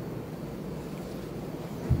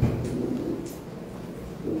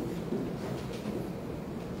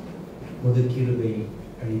 ஒதுக்கீடுவை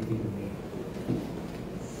அழித்திடுமே.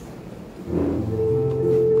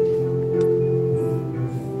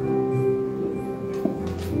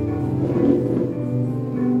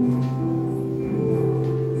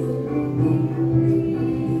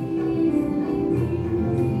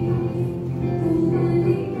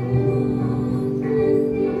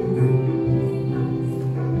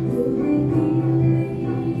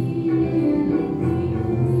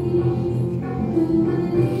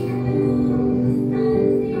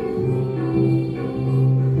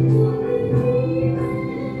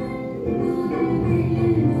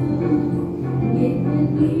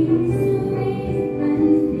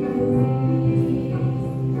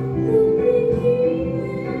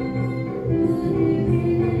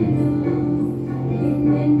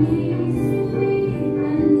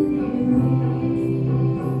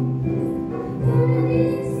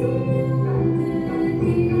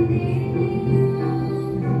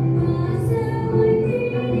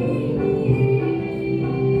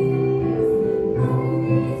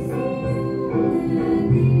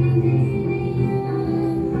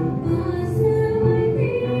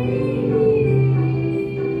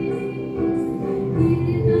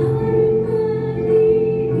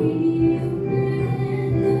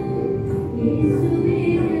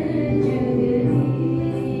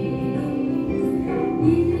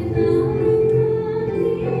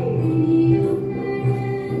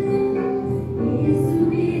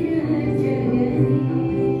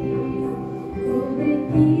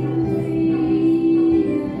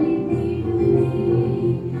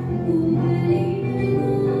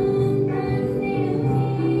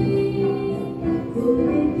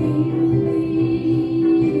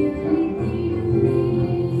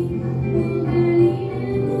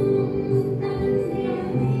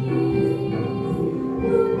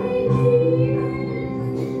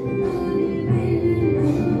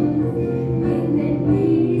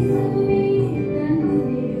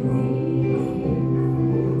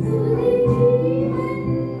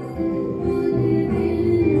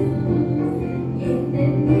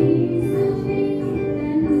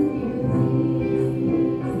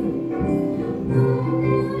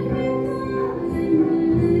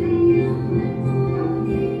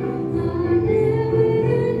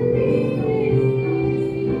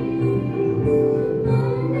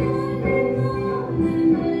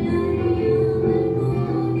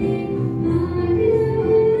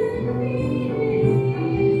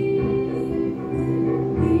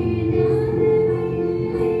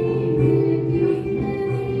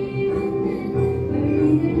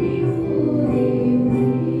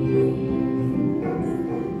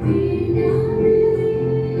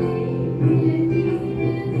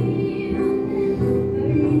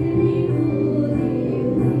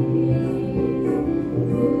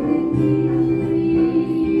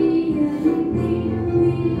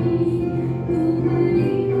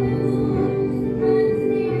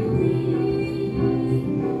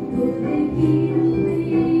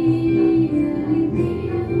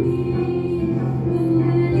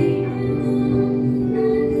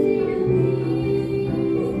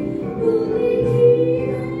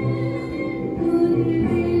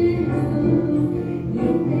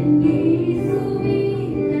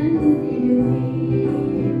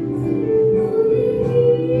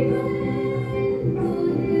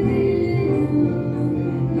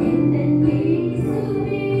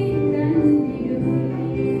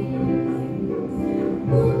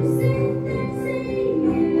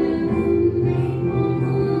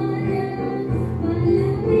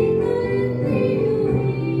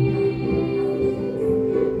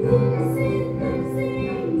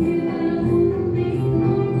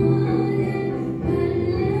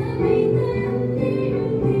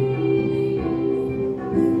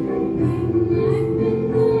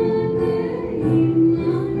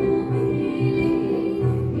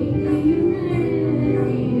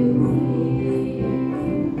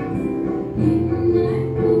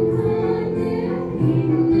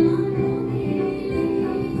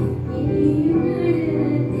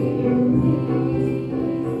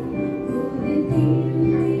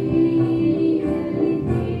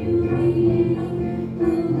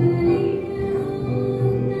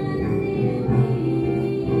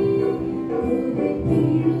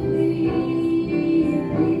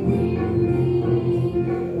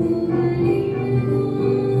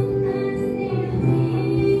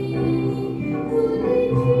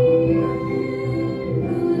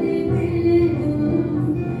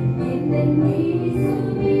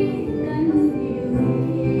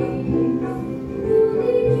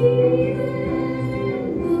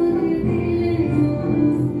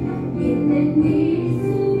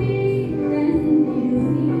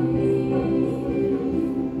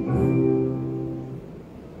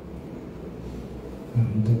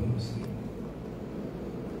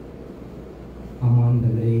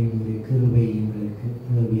 ஆமாண்டவரே, உங்களுடைய கிருபை எங்களுக்கு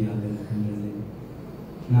உதவியாக இருக்கின்றது.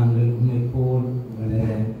 நாங்கள் உண்மை போல் வளர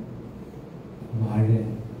வாழ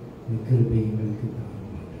இந்த கிருபை எங்களுக்கு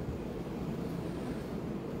தாரும்.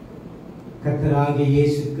 கர்த்தராகிய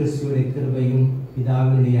இயேசு கிறிஸ்துவுடைய கிருபையும்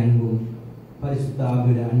பிதாவினுடைய அன்பும் பரிசுத்த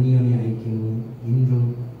ஆவியுடைய அந்நியோன்ய ஐக்கியமும் இன்றும்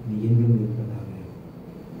என்றும் இருப்பதாக.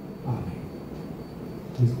 ஆமென்.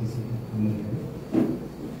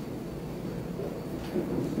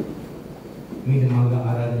 மீண்டுமாக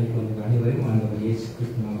ஆராதனைக்கு வந்த அனைவரையும் ஆண்டவர் இயேசு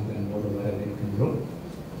கிறிஸ்து நாமத்தில் அன்போடு வரவேற்கின்றோம்.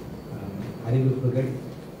 அறிவிப்புகள்: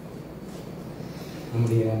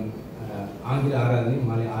 நம்முடைய ஆங்கில ஆராதனை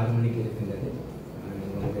மாலை 6 மணிக்கு இருக்கின்றது.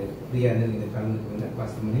 உங்களுக்கு ஃப்ரீயாக இருந்தால் நீங்கள் கலந்து கொள்ள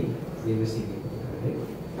 10 மணி செய்திருக்கிறது.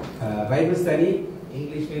 பைபிள் ஸ்டடி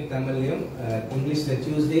இங்கிலீஷ்லையும் தமிழ்லையும். இங்கிலீஷில்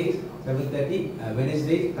டியூஸ்டே 7:30,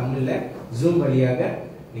 வெனஸ்டே தமிழில் ஜூம் வழியாக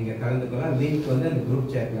நீங்கள் கலந்து கொள்ளலாம். லிங்க் வந்து அந்த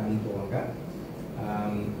குரூப் சேட்டில் அனுப்புவாங்க.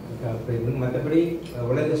 மற்றபடி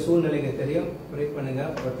உலக சூழ்நிலைக்கு தெரியும், ப்ரே பண்ணுங்க.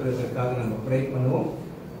 ஒருத்தருக்காக நம்ம ப்ரே பண்ணுவோம்.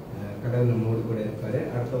 கடவுள் நம்மோடு கூட இருப்பார்.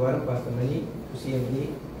 அடுத்த வாரம் 10 மணி குஷியம்பி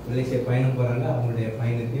மலேசியா பயணம் போகிறாங்க. அவங்களுடைய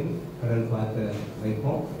பயணத்தையும் கடவுள் பார்த்து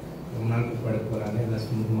வைப்போம். ரொம்ப நாளுக்கு படுக்க போகிறாங்க. எல்லாம்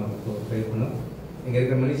சுமூகமாக ப்ரே பண்ணும். இங்கே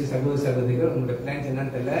இருக்கிற மலேசிய சகோதரிகள் உங்களுடைய பிளான்ஸ்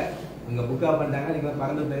என்னன்னு தெரியல. அங்கே புக்காக பண்ணிட்டாங்க. நீங்கள்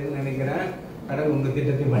பறந்து போயிருக்குன்னு நினைக்கிறேன். கடவுள் உங்கள்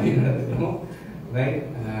திட்டத்தை பண்ணி நடத்துக்கணும். ரைட்.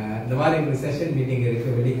 இந்த வாரம் எங்களுக்கு செஷன் மீட்டிங்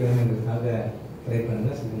இருக்குது. வெள்ளிக்கிழமை எங்களுக்காக ப்ரே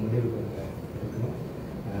பண்ணுங்க. சில முடிவு எடுக்கணும்.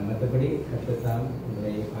 மற்றபடி கர்த்தர்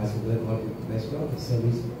உங்களை ஆசீர்வாதம்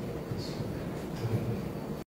சர்வீஸ்